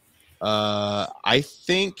 I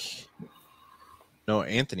think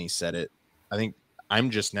Anthony said it. I think I'm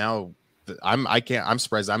just now I'm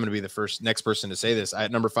surprised I'm going to be the next person to say this.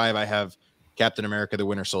 At number 5 I have Captain America the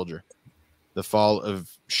Winter Soldier. The fall of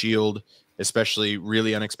S.H.I.E.L.D., especially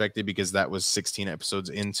really unexpected because that was 16 episodes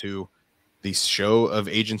into the show of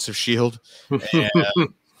Agents of S.H.I.E.L.D.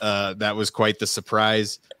 And that was quite the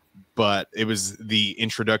surprise, but it was the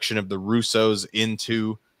introduction of the Russos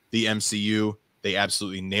into the MCU. They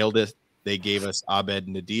absolutely nailed it. They gave us Abed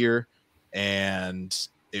Nadir, and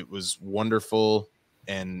it was wonderful.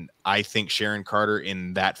 And I think Sharon Carter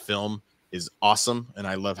in that film is awesome, and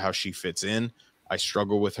I love how she fits in. I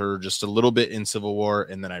struggle with her just a little bit in Civil War,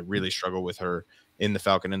 and then I really struggle with her in The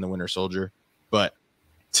Falcon and the Winter Soldier. But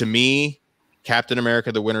to me, Captain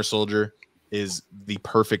America: The Winter Soldier is the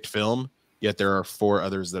perfect film, yet there are 4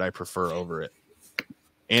 others that I prefer over it.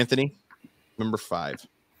 Anthony, number 5.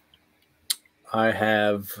 I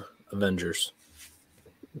have Avengers.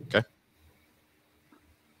 Okay.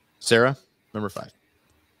 Sarah, number 5.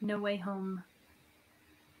 No Way Home.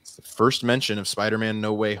 It's the first mention of Spider-Man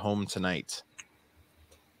No Way Home tonight.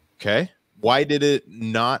 Okay. Why did it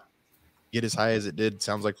not get as high as it did,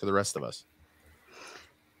 sounds like, for the rest of us?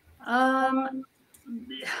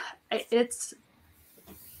 It's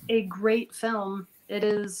a great film. It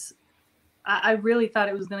is. I really thought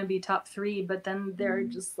it was going to be top 3, but then they're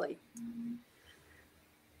just like,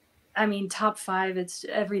 I mean, top 5. It's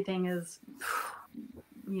everything is,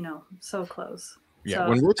 so close. Yeah, so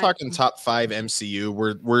when we're talking top 5 MCU,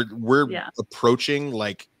 we're approaching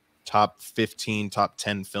like top 15, top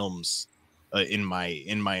 10 films in my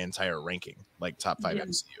entire ranking, like top 5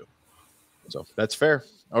 MCU. So that's fair.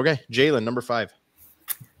 Okay, Jaylynn, number 5.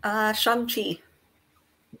 Shang-Chi.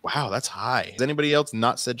 Wow, that's high. Has anybody else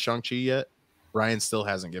not said Shang-Chi yet? Bryan still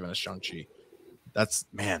hasn't given us Shang-Chi. That's,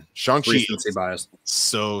 man, Shang-Chi Recency bias.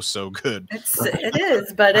 So good. It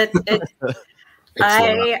is, but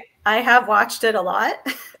I have watched it a lot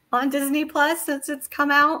on Disney Plus since it's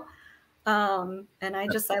come out. And I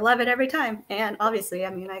love it every time. And obviously,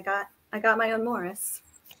 I mean, I got my own Morris.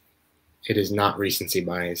 It is not recency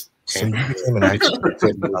bias. So you became an expert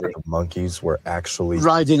that the monkeys were actually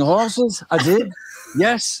Riding horses? I did.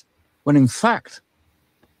 Yes. When in fact,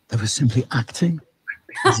 they were simply acting.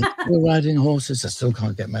 They were riding horses. I still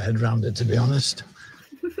can't get my head around it, to be honest.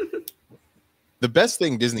 The best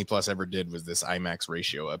thing Disney Plus ever did was this IMAX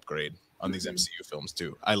ratio upgrade on these MCU films,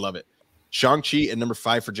 too. I love it. Shang-Chi and number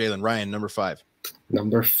 5 for Jaylynn. Ryan, number 5.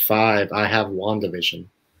 Number 5, I have WandaVision.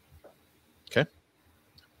 Okay.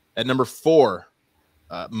 At number 4,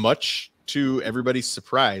 much to everybody's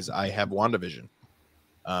surprise, I have WandaVision.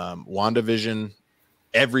 WandaVision,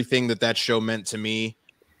 everything that show meant to me.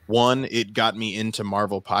 1, it got me into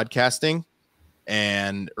Marvel podcasting,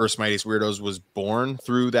 and Earth's Mightiest Weirdos was born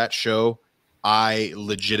through that show. I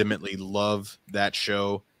legitimately love that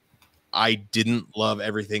show. I didn't love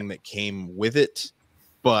everything that came with it,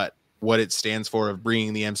 but what it stands for of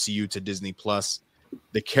bringing the MCU to Disney Plus,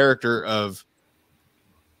 the character of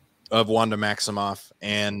Wanda Maximoff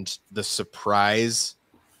and the surprise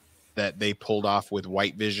that they pulled off with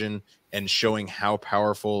White Vision and showing how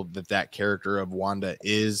powerful that character of Wanda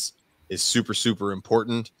is super, super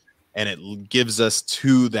important. And it gives us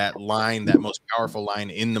to that line, that most powerful line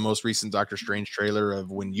in the most recent Doctor Strange trailer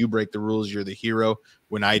of when you break the rules, you're the hero.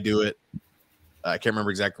 When I do it, I can't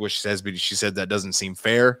remember exactly what she says, but she said that doesn't seem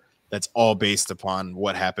fair. That's all based upon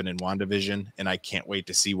what happened in WandaVision, and I can't wait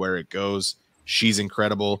to see where it goes. She's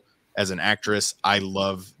incredible as an actress. I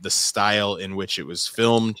love the style in which it was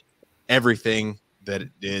filmed. Everything that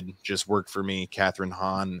it did just worked for me. Catherine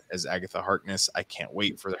Hahn as Agatha Harkness. I can't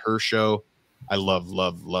wait for her show. I love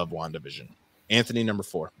WandaVision. Anthony, number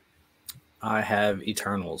 4. I have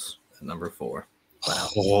Eternals at number 4. Wow.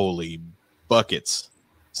 Holy buckets.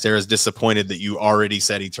 Sarah's disappointed that you already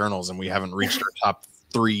said Eternals and we haven't reached our top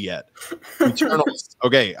 3 yet. Eternals.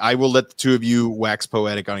 Okay, I will let the 2 of you wax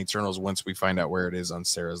poetic on Eternals once we find out where it is on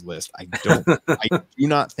Sarah's list. I do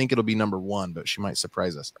not think it'll be number 1, but she might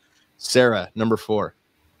surprise us. Sarah, number 4.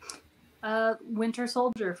 Winter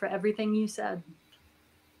Soldier, for everything you said.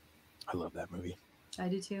 I love that movie. I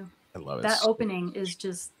do too. I love it. That opening is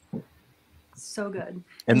just so good.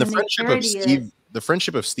 And the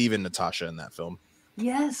friendship of Steve and Natasha in that film.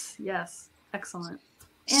 Yes, excellent.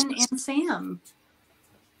 And Sam.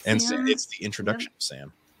 And Sam. It's the introduction of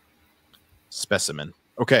Sam. Specimen.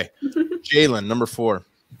 Okay. Jaylynn, number 4.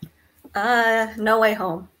 No Way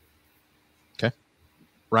Home. Okay.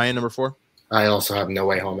 Ryan, number 4. I also have No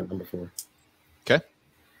Way Home at number 4. Okay.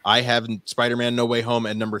 I have Spider-Man No Way Home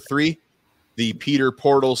at number 3. The Peter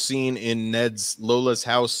Portal scene in Lola's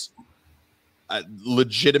house.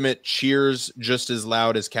 Legitimate cheers just as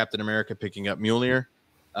loud as Captain America picking up Mjolnir.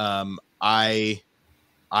 I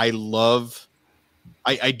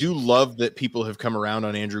do love that people have come around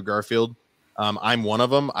on Andrew Garfield. I'm one of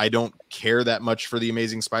them. I don't care that much for the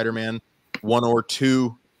Amazing Spider-Man 1 or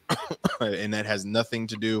 2, and that has nothing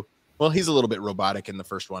to do. Well, he's a little bit robotic in the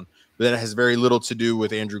first one, but that has very little to do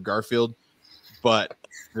with Andrew Garfield. But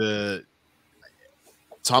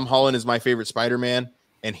Tom Holland is my favorite Spider-Man,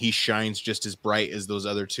 and he shines just as bright as those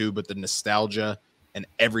other 2. But the nostalgia and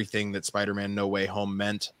everything that Spider-Man No Way Home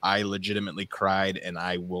meant, I legitimately cried, and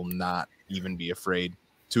I will not even be afraid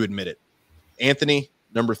to admit it. Anthony,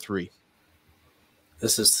 number 3.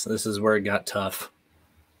 This is where it got tough,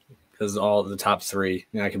 because all the top 3,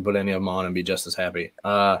 I can put any of them on and be just as happy.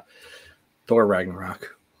 But Thor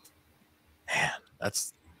Ragnarok. Man,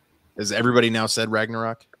 has everybody now said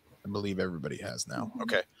Ragnarok? I believe everybody has now.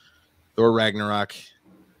 Okay. Thor Ragnarok.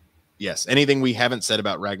 Yes. Anything we haven't said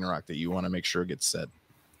about Ragnarok that you want to make sure gets said?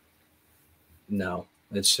 No,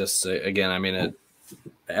 it's just, again, I mean, it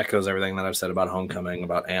echoes everything that I've said about Homecoming,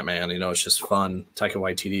 about Ant-Man. You know, it's just fun. Taika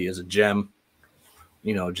Waititi is a gem.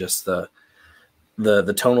 You know, just the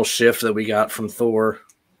tonal shift that we got from Thor,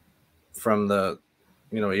 from the,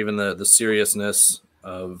 you know, even the seriousness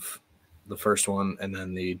of the first one, and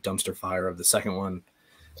then the dumpster fire of the second one,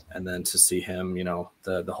 and then to see him, you know,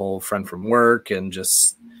 the whole friend from work, and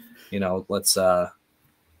just, you know, let's oh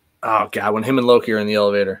god, when him and Loki are in the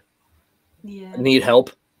elevator, need help,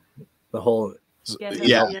 the whole get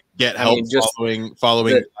help. I mean, just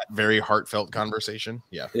following that very heartfelt conversation.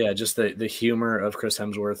 Yeah, just the humor of Chris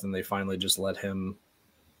Hemsworth, and they finally just let him,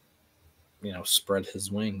 you know, spread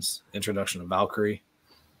his wings. Introduction of Valkyrie.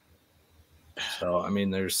 So I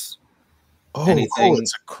mean, there's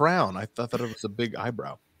it's a crown. I thought that it was a big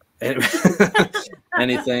eyebrow.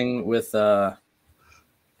 Anything with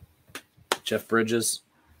Jeff Bridges.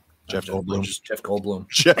 Jeff Goldblum. Jeff Goldblum.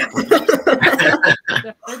 Jeff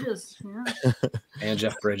Bridges. Yeah. And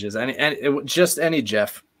Jeff Bridges. Just any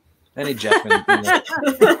Jeff. Any Jeff.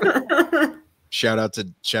 Shout out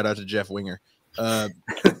to Jeff Winger.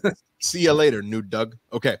 See you later, new Doug.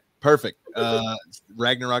 Okay, perfect.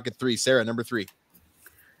 Ragnarok at 3. Sarah, number 3.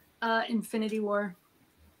 Infinity War.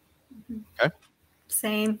 Okay.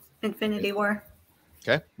 Same. Infinity War.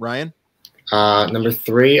 Okay. Ryan? Number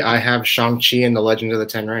 3, I have Shang-Chi and the Legend of the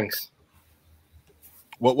Ten Rings.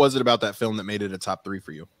 What was it about that film that made it a top 3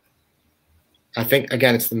 for you? I think,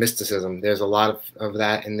 again, it's the mysticism. There's a lot of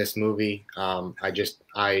that in this movie. I've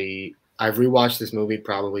rewatched this movie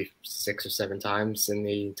probably 6 or 7 times in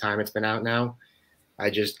the time it's been out now. I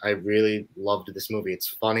really loved this movie. It's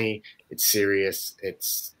funny. It's serious.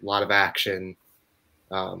 It's a lot of action.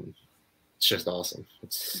 It's just awesome.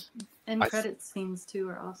 And credit scenes too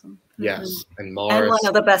are awesome. Yes, and Mars. And one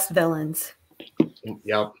of the best villains.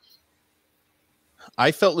 Yep.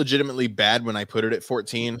 I felt legitimately bad when I put it at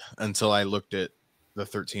 14 until I looked at the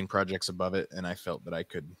 13 projects above it, and I felt that I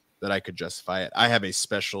could justify it. I have a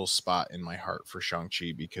special spot in my heart for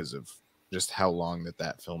Shang-Chi because of just how long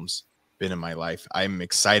that film's been in my life. I'm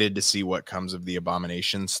excited to see what comes of the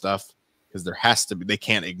Abomination stuff, because there has to be, they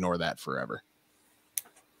can't ignore that forever.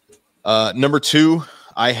 Number 2,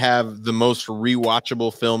 I have the most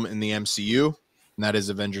rewatchable film in the MCU, and that is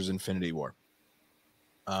Avengers Infinity War.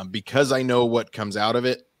 Because I know what comes out of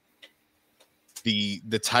it, the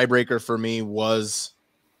tiebreaker for me was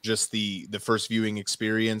just the first viewing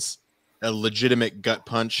experience, a legitimate gut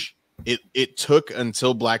punch. It took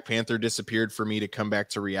until Black Panther disappeared for me to come back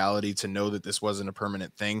to reality, to know that this wasn't a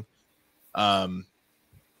permanent thing.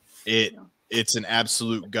 It's an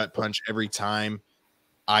absolute gut punch every time.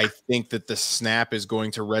 I think that the snap is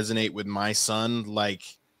going to resonate with my son. Like,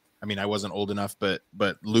 I mean, I wasn't old enough, but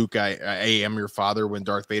Luke, I am your father. When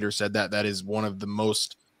Darth Vader said that is one of the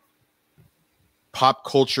most pop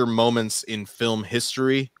culture moments in film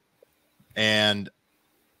history. And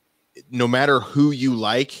no matter who you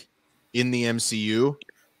like in the MCU,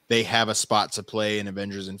 they have a spot to play in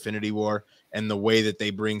Avengers Infinity War. And the way that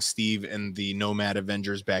they bring Steve and the Nomad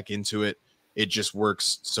Avengers back into it, it just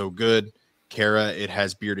works so good. Kara, it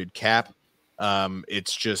has bearded Cap.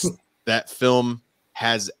 It's just that film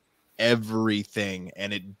has everything,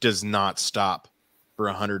 and it does not stop for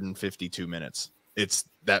 152 minutes.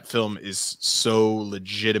 That film is so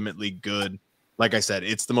legitimately good. Like I said,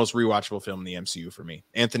 it's the most rewatchable film in the MCU for me.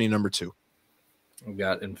 Anthony, number 2. I've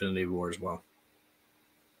got Infinity War as well.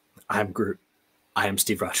 I'm Groot. I am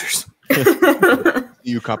Steve Rogers.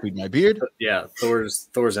 You copied my beard. Yeah,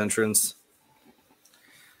 Thor's entrance.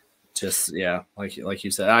 Just, yeah, like you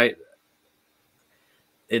said,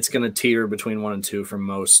 it's gonna teeter between 1 and 2 for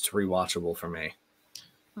most rewatchable for me.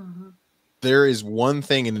 Mm-hmm. There is one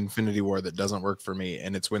thing in Infinity War that doesn't work for me,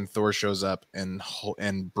 and it's when Thor shows up and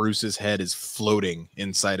Bruce's head is floating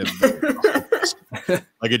inside of the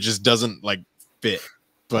like, it just doesn't like fit.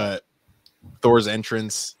 But Thor's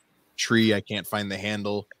entrance, tree, I can't find the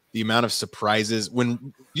handle. The amount of surprises.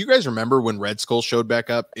 When you guys remember when Red Skull showed back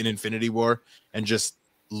up in Infinity War and just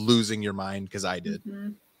losing your mind, because I did.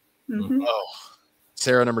 Mm-hmm. Mm-hmm. Oh,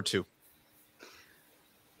 Sarah, number 2.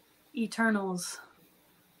 Eternals.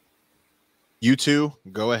 You two,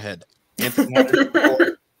 go ahead. Anthony had it at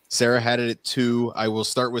 4. Sarah had it at 2. I will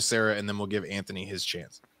start with Sarah, and then we'll give Anthony his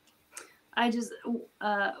chance.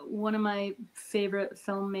 One of my favorite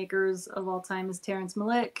filmmakers of all time is Terrence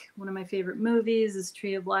Malick. One of my favorite movies is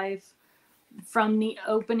Tree of Life. From the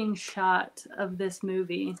opening shot of this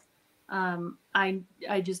movie,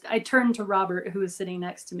 I turned to Robert, who was sitting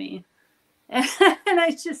next to me, and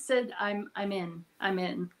I just said, I'm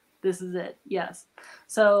in. This is it. Yes.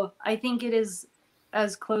 So I think it is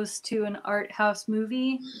as close to an art house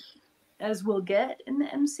movie as we'll get in the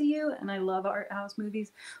MCU, and I love art house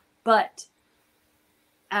movies, but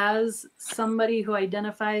as somebody who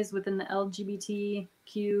identifies within the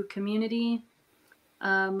LGBTQ community,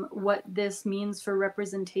 what this means for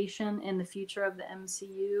representation in the future of the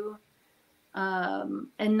MCU,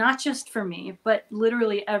 and not just for me, but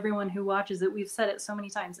literally everyone who watches it. We've said it so many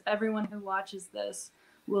times. Everyone who watches this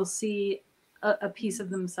will see a piece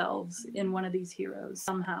of themselves in one of these heroes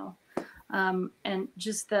somehow. And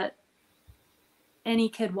just that any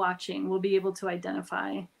kid watching will be able to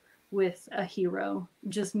identify with a hero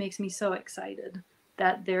just makes me so excited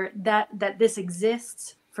that that this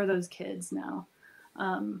exists for those kids now.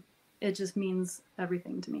 It just means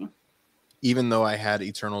everything to me. Even though I had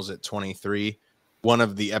Eternals at 23, one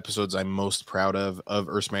of the episodes I'm most proud of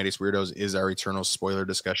Earth's Mightiest Weirdos is our Eternals spoiler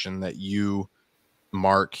discussion that you,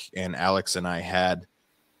 Mark, and Alex and I had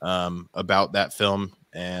about that film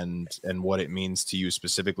and what it means to you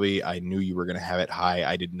specifically. I knew you were going to have it high.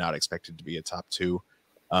 I did not expect it to be a top 2.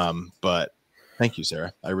 But thank you,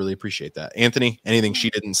 Sarah. I really appreciate that. Anthony, anything she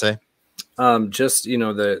didn't say? Just,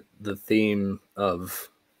 the theme of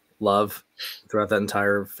love throughout that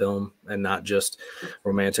entire film, and not just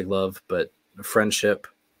romantic love, but friendship.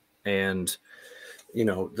 And,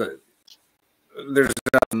 there's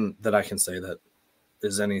nothing that I can say that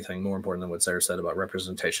is anything more important than what Sarah said about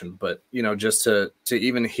representation. But, just to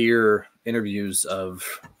even hear interviews of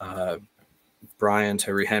Bryan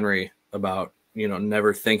Tyree Henry about,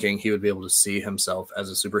 never thinking he would be able to see himself as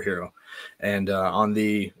a superhero. And on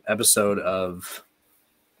the episode of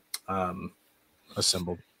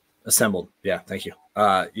Assembled. Yeah, thank you.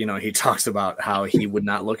 He talks about how he would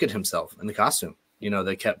not look at himself in the costume.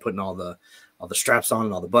 They kept putting all the straps on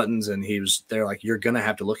and all the buttons, and they're like, you're going to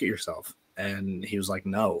have to look at yourself. And he was like,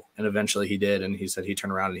 no. And eventually he did. And he said he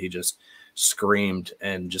turned around and he just screamed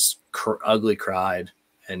and just ugly cried.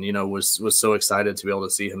 And, was so excited to be able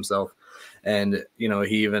to see himself. And,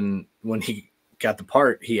 he even, when he got the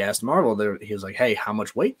part, he asked Marvel, he was like, hey, how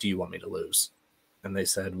much weight do you want me to lose? And they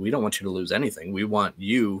said, we don't want you to lose anything. We want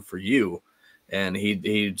you for you. And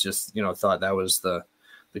he just, thought that was the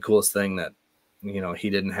coolest thing, that, he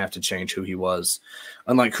didn't have to change who he was.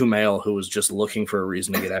 Unlike Kumail, who was just looking for a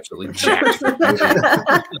reason to get absolutely jacked.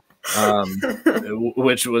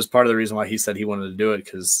 Which was part of the reason why he said he wanted to do it.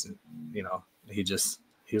 Cause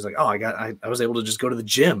he was like, oh, I was able to just go to the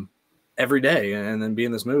gym every day and then be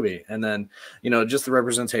in this movie. And then, just the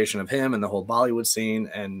representation of him and the whole Bollywood scene.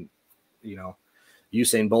 And,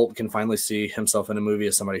 Usain Bolt can finally see himself in a movie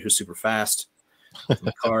as somebody who's super fast.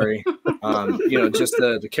 Makari, just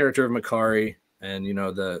the character of Makari, and,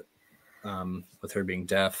 with her being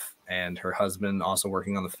deaf and her husband also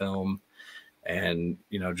working on the film, and,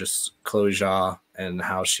 just Chloe Zhao and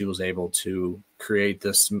how she was able to create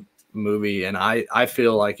this movie. And I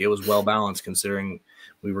feel like it was well balanced, considering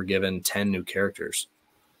we were given 10 new characters.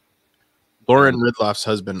 Lauren Ridloff's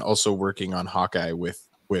husband also working on Hawkeye with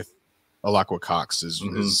Alakwa Cox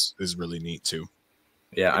is really neat too.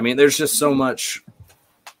 Yeah, I mean, there's just so much,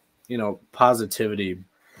 positivity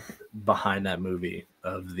behind that movie,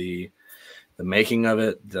 of the making of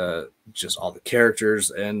it, just all the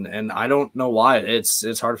characters, and I don't know why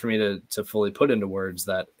it's hard for me to fully put into words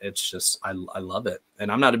that it's just I love it.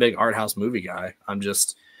 And I'm not a big art house movie guy. I'm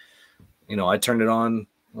just, I turned it on.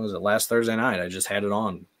 What was it, last Thursday night? I just had it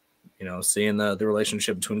on, seeing the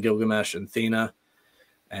relationship between Gilgamesh and Thena,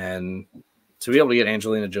 and to be able to get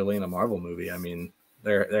Angelina Jolie in a Marvel movie, I mean,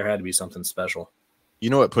 there had to be something special. You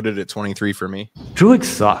know what put it at 23 for me? Druig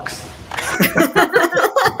sucks.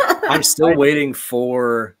 I'm still waiting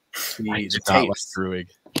for the tapes. Druig.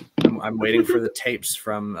 I'm waiting for the tapes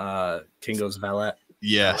from Kingo's Valet.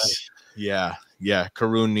 Yes. Yeah.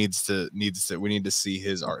 Karun needs to. We need to see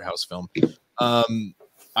his art house film.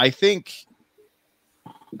 I think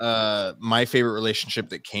my favorite relationship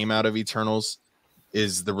that came out of Eternals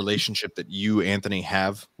is the relationship that you, Anthony,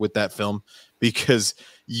 have with that film, because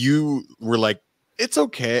you were like, it's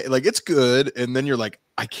okay, like it's good, and then you're like,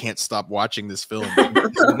 I can't stop watching this film.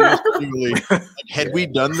 Had we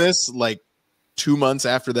done this like 2 months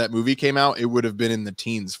after that movie came out, it would have been in the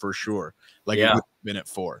teens for sure. Like it would have been at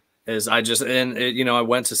 4. I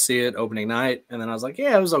went to see it opening night, and then I was like,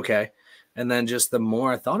 yeah, it was okay. And then just the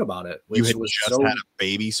more I thought about it, you had just had a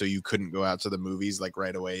baby, so you couldn't go out to the movies like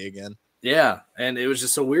right away again. Yeah, and it was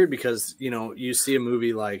just so weird because, you see a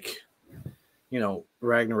movie like,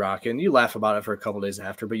 Ragnarok, and you laugh about it for a couple days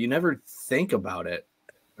after, but you never think about it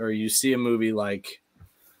or you see a movie like,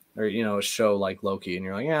 or a show like Loki, and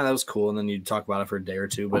you're like, yeah, that was cool, and then you talk about it for a day or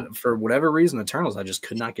two. But for whatever reason, Eternals, I just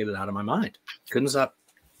could not get it out of my mind. Couldn't stop.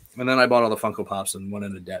 And then I bought all the Funko Pops and went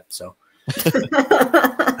into debt. So,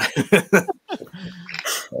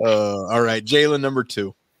 all right, Jaylynn, number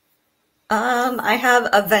 2. I have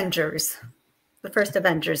Avengers, the first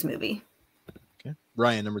Avengers movie. Okay,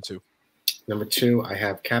 Bryan, number 2. Number 2, I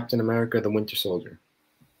have Captain America: The Winter Soldier.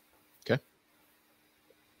 Okay.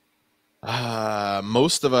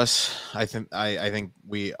 Most of us, I think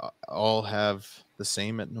we all have the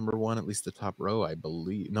same at number 1, at least the top row, I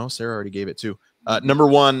believe. No, Sarah already gave it 2. Number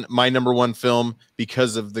 1, my number 1 film,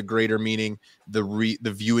 because of the greater meaning, the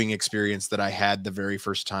viewing experience that I had the very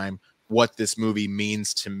first time, what this movie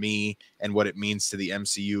means to me and what it means to the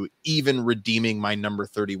MCU, even redeeming my number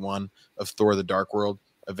 31 of Thor: The Dark World.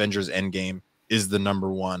 Avengers Endgame is the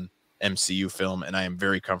number 1 MCU film, and I am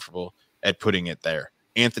very comfortable at putting it there.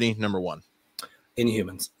 Anthony, number 1.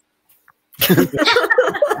 Inhumans.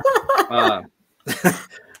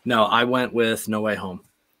 No, I went with No Way Home.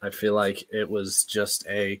 I feel like it was just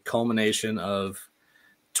a culmination of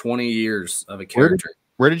 20 years of a character.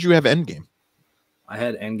 Where did you have Endgame? I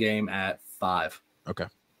had Endgame at 5. Okay.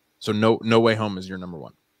 So No Way Home is your number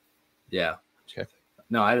 1. Yeah. Okay.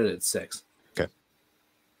 No, I did it at 6. Okay.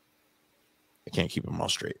 I can't keep them all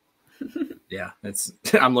straight. Yeah,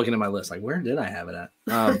 I'm looking at my list like, where did I have it at?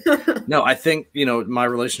 No, I think, my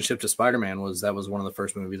relationship to Spider-Man was one of the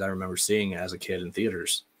first movies I remember seeing as a kid in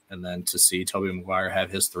theaters. And then to see Tobey Maguire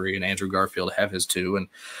have his 3 and Andrew Garfield have his 2 and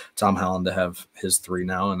Tom Holland to have his 3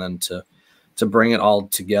 now, and then to bring it all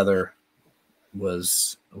together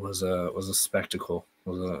was a spectacle,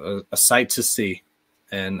 was a sight to see.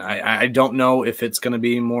 And I don't know if it's going to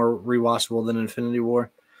be more rewatchable than Infinity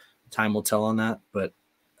War. Time will tell on that. But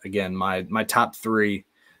again, my top 3,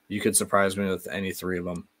 you could surprise me with any 3 of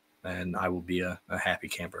them, and I will be a happy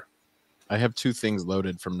camper. I have 2 things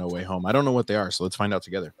loaded from No Way Home. I don't know what they are, so let's find out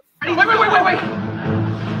together. Wait. I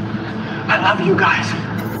love you guys.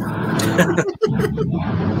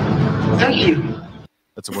 Thank you.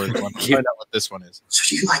 That's a word. Let's find out what this one is.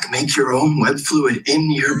 So you make your own web fluid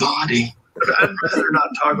in your body? I'd rather not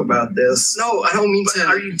talk about this. No, I don't mean to.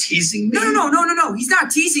 Are you teasing me? No. He's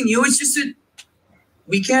not teasing you. It's just that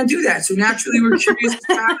we can't do that. So naturally, we're curious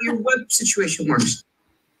how your web situation works.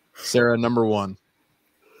 Sarah, number 1.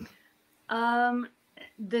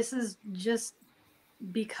 This is just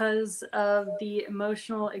because of the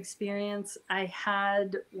emotional experience I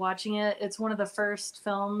had watching it. It's one of the first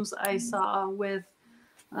films I saw with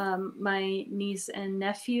my niece and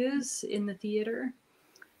nephews in the theater.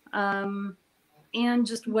 And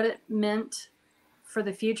just what it meant for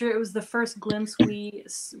the future. It was the first glimpse we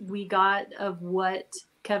got of what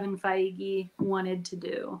Kevin Feige wanted to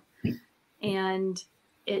do. And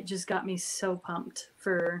it just got me so pumped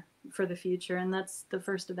for the future. And that's the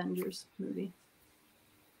first Avengers movie.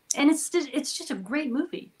 And it's just a great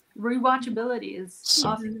movie. Rewatchability is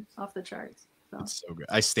so off the charts. So. It's so good.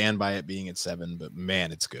 I stand by it being at 7, but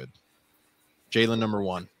man, it's good. Jaylynn, number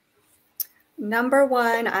 1. Number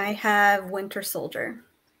 1, I have Winter Soldier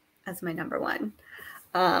as my number 1.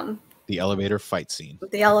 The elevator fight scene.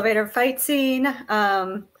 The elevator fight scene.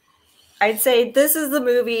 I'd say this is the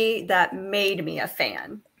movie that made me a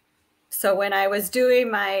fan. So when I was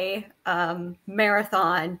doing my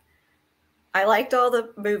marathon, I liked all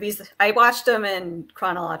the movies. I watched them in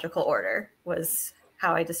chronological order was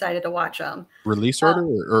how I decided to watch them. Release order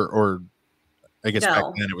or I guess no. Back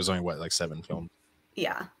then it was only like 7 films.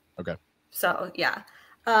 Yeah. Okay. So yeah.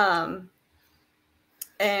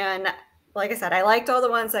 And like I said, I liked all the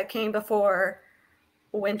ones that came before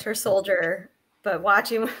Winter Soldier, but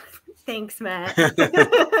watching thanks, Matt.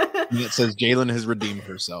 It says Jaylynn has redeemed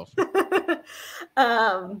herself.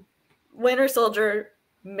 Winter Soldier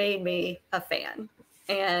made me a fan.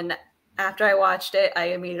 And after I watched it, I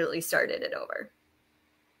immediately started it over.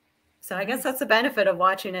 So I guess that's the benefit of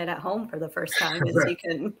watching it at home for the first time is you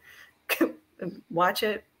can watch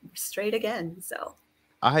it straight again. So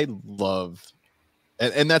I love,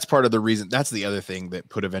 and that's part of the reason. That's the other thing that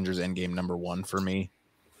put Avengers Endgame number 1 for me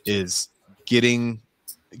is getting,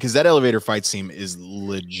 because that elevator fight scene is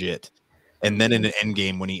legit. And then in an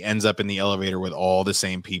Endgame, when he ends up in the elevator with all the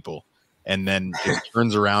same people, and then it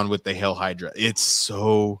turns around with the Hail Hydra, it's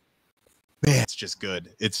so, man, it's just good.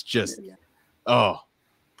 It's just, oh,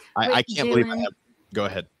 I can't believe I have. Go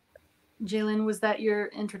ahead. Jaylynn, was that your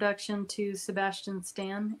introduction to Sebastian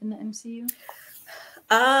Stan in the MCU?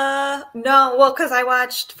 No, well, because I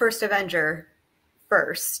watched First Avenger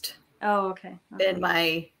first. Oh, okay. In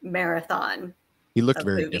my marathon. He looked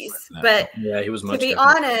very different. But yeah, he was much to be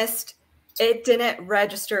different. honest, it didn't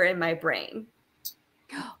register in my brain.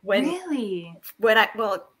 Really? When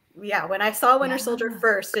I saw Winter Soldier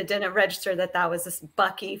first, it didn't register that was this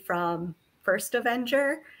Bucky from First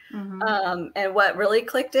Avenger. And what really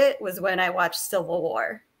clicked it was when I watched Civil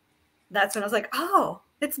War. That's when I was like, oh,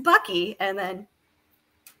 it's Bucky. And then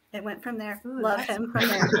it went from there. Ooh, Love him from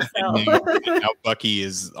there. So. Now Bucky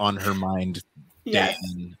is on her mind. Yes,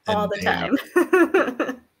 all the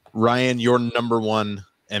time. Ryan, your number one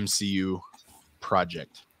MCU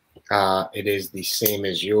project. It is the same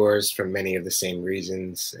as yours for many of the same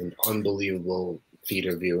reasons. An unbelievable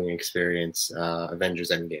theater viewing experience.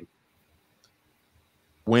 Avengers Endgame.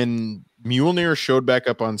 When Mjolnir showed back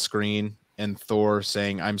up on screen and Thor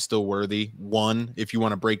saying, "I'm still worthy," if you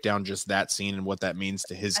want to break down just that scene and what that means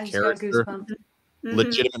to his character,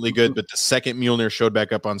 legitimately good. But the second Mjolnir showed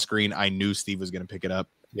back up on screen, I knew Steve was going to pick it up.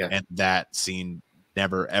 Yeah. And that scene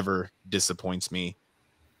never, ever disappoints me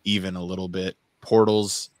even a little bit.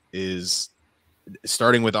 Portals is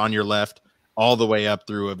starting with On Your Left all the way up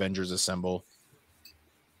through Avengers Assemble.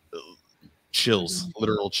 Chills,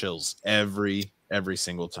 literal chills every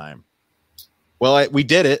single time. Well, we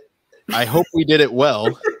did it. I hope we did it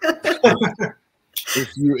well. If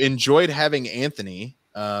you enjoyed having Anthony,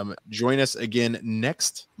 join us again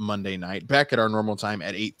next Monday night, back at our normal time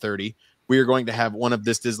at 8:30. We are going to have one of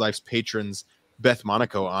This Is Life's patrons, Beth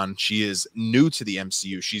Monaco, on. She is new to the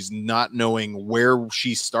MCU. She's not knowing where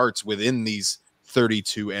she starts within these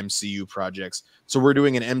 32 MCU projects. So we're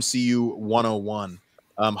doing an MCU 101.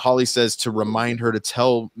 Holly says to remind her to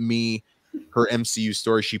tell me her MCU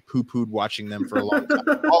story. She poo-pooed watching them for a long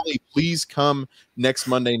time. Holly, please come next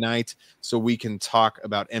Monday night so we can talk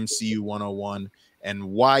about MCU 101 and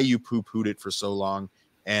why you poo-pooed it for so long.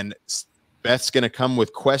 And Beth's going to come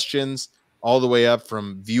with questions all the way up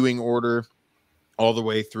from viewing order, all the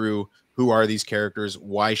way through who are these characters?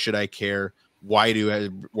 Why should I care? Why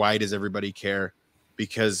does everybody care?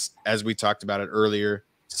 Because as we talked about it earlier,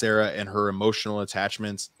 Sarah and her emotional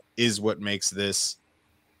attachments is what makes this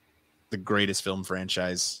the greatest film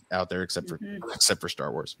franchise out there, except for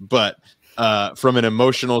Star Wars. But from an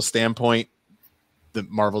emotional standpoint, the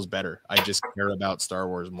Marvel's better. I just care about Star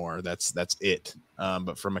Wars more. That's it.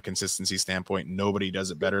 But from a consistency standpoint, nobody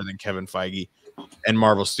does it better than Kevin Feige and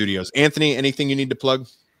Marvel Studios. Anthony, anything you need to plug?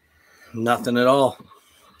 Nothing at all.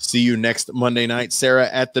 See you next Monday night. Sarah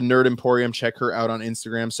at the Nerd Emporium. Check her out on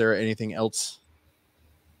Instagram. Sarah, anything else?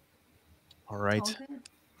 All right.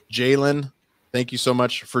 Jaylynn, thank you so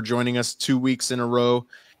much for joining us 2 weeks in a row.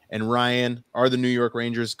 And Ryan, are the New York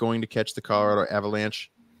Rangers going to catch the Colorado Avalanche?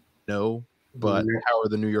 No, but how are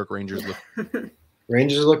the New York Rangers looking?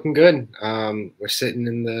 Rangers are looking good. We're sitting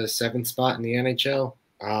in the 7th spot in the NHL.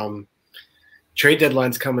 Trade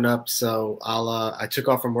deadline's coming up, so I took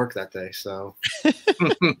off from work that day. So,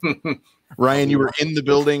 Ryan, you were in the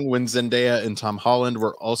building when Zendaya and Tom Holland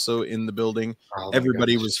were also in the building.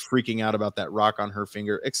 Everybody was freaking out about that rock on her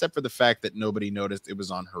finger, except for the fact that nobody noticed it was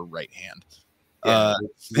on her right hand. Yeah,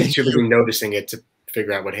 they should have been noticing it to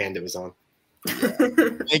figure out what hand it was on.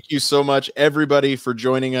 Thank you so much, everybody, for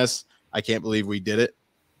joining us. I can't believe we did it.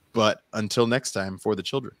 But until next time, for the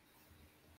children.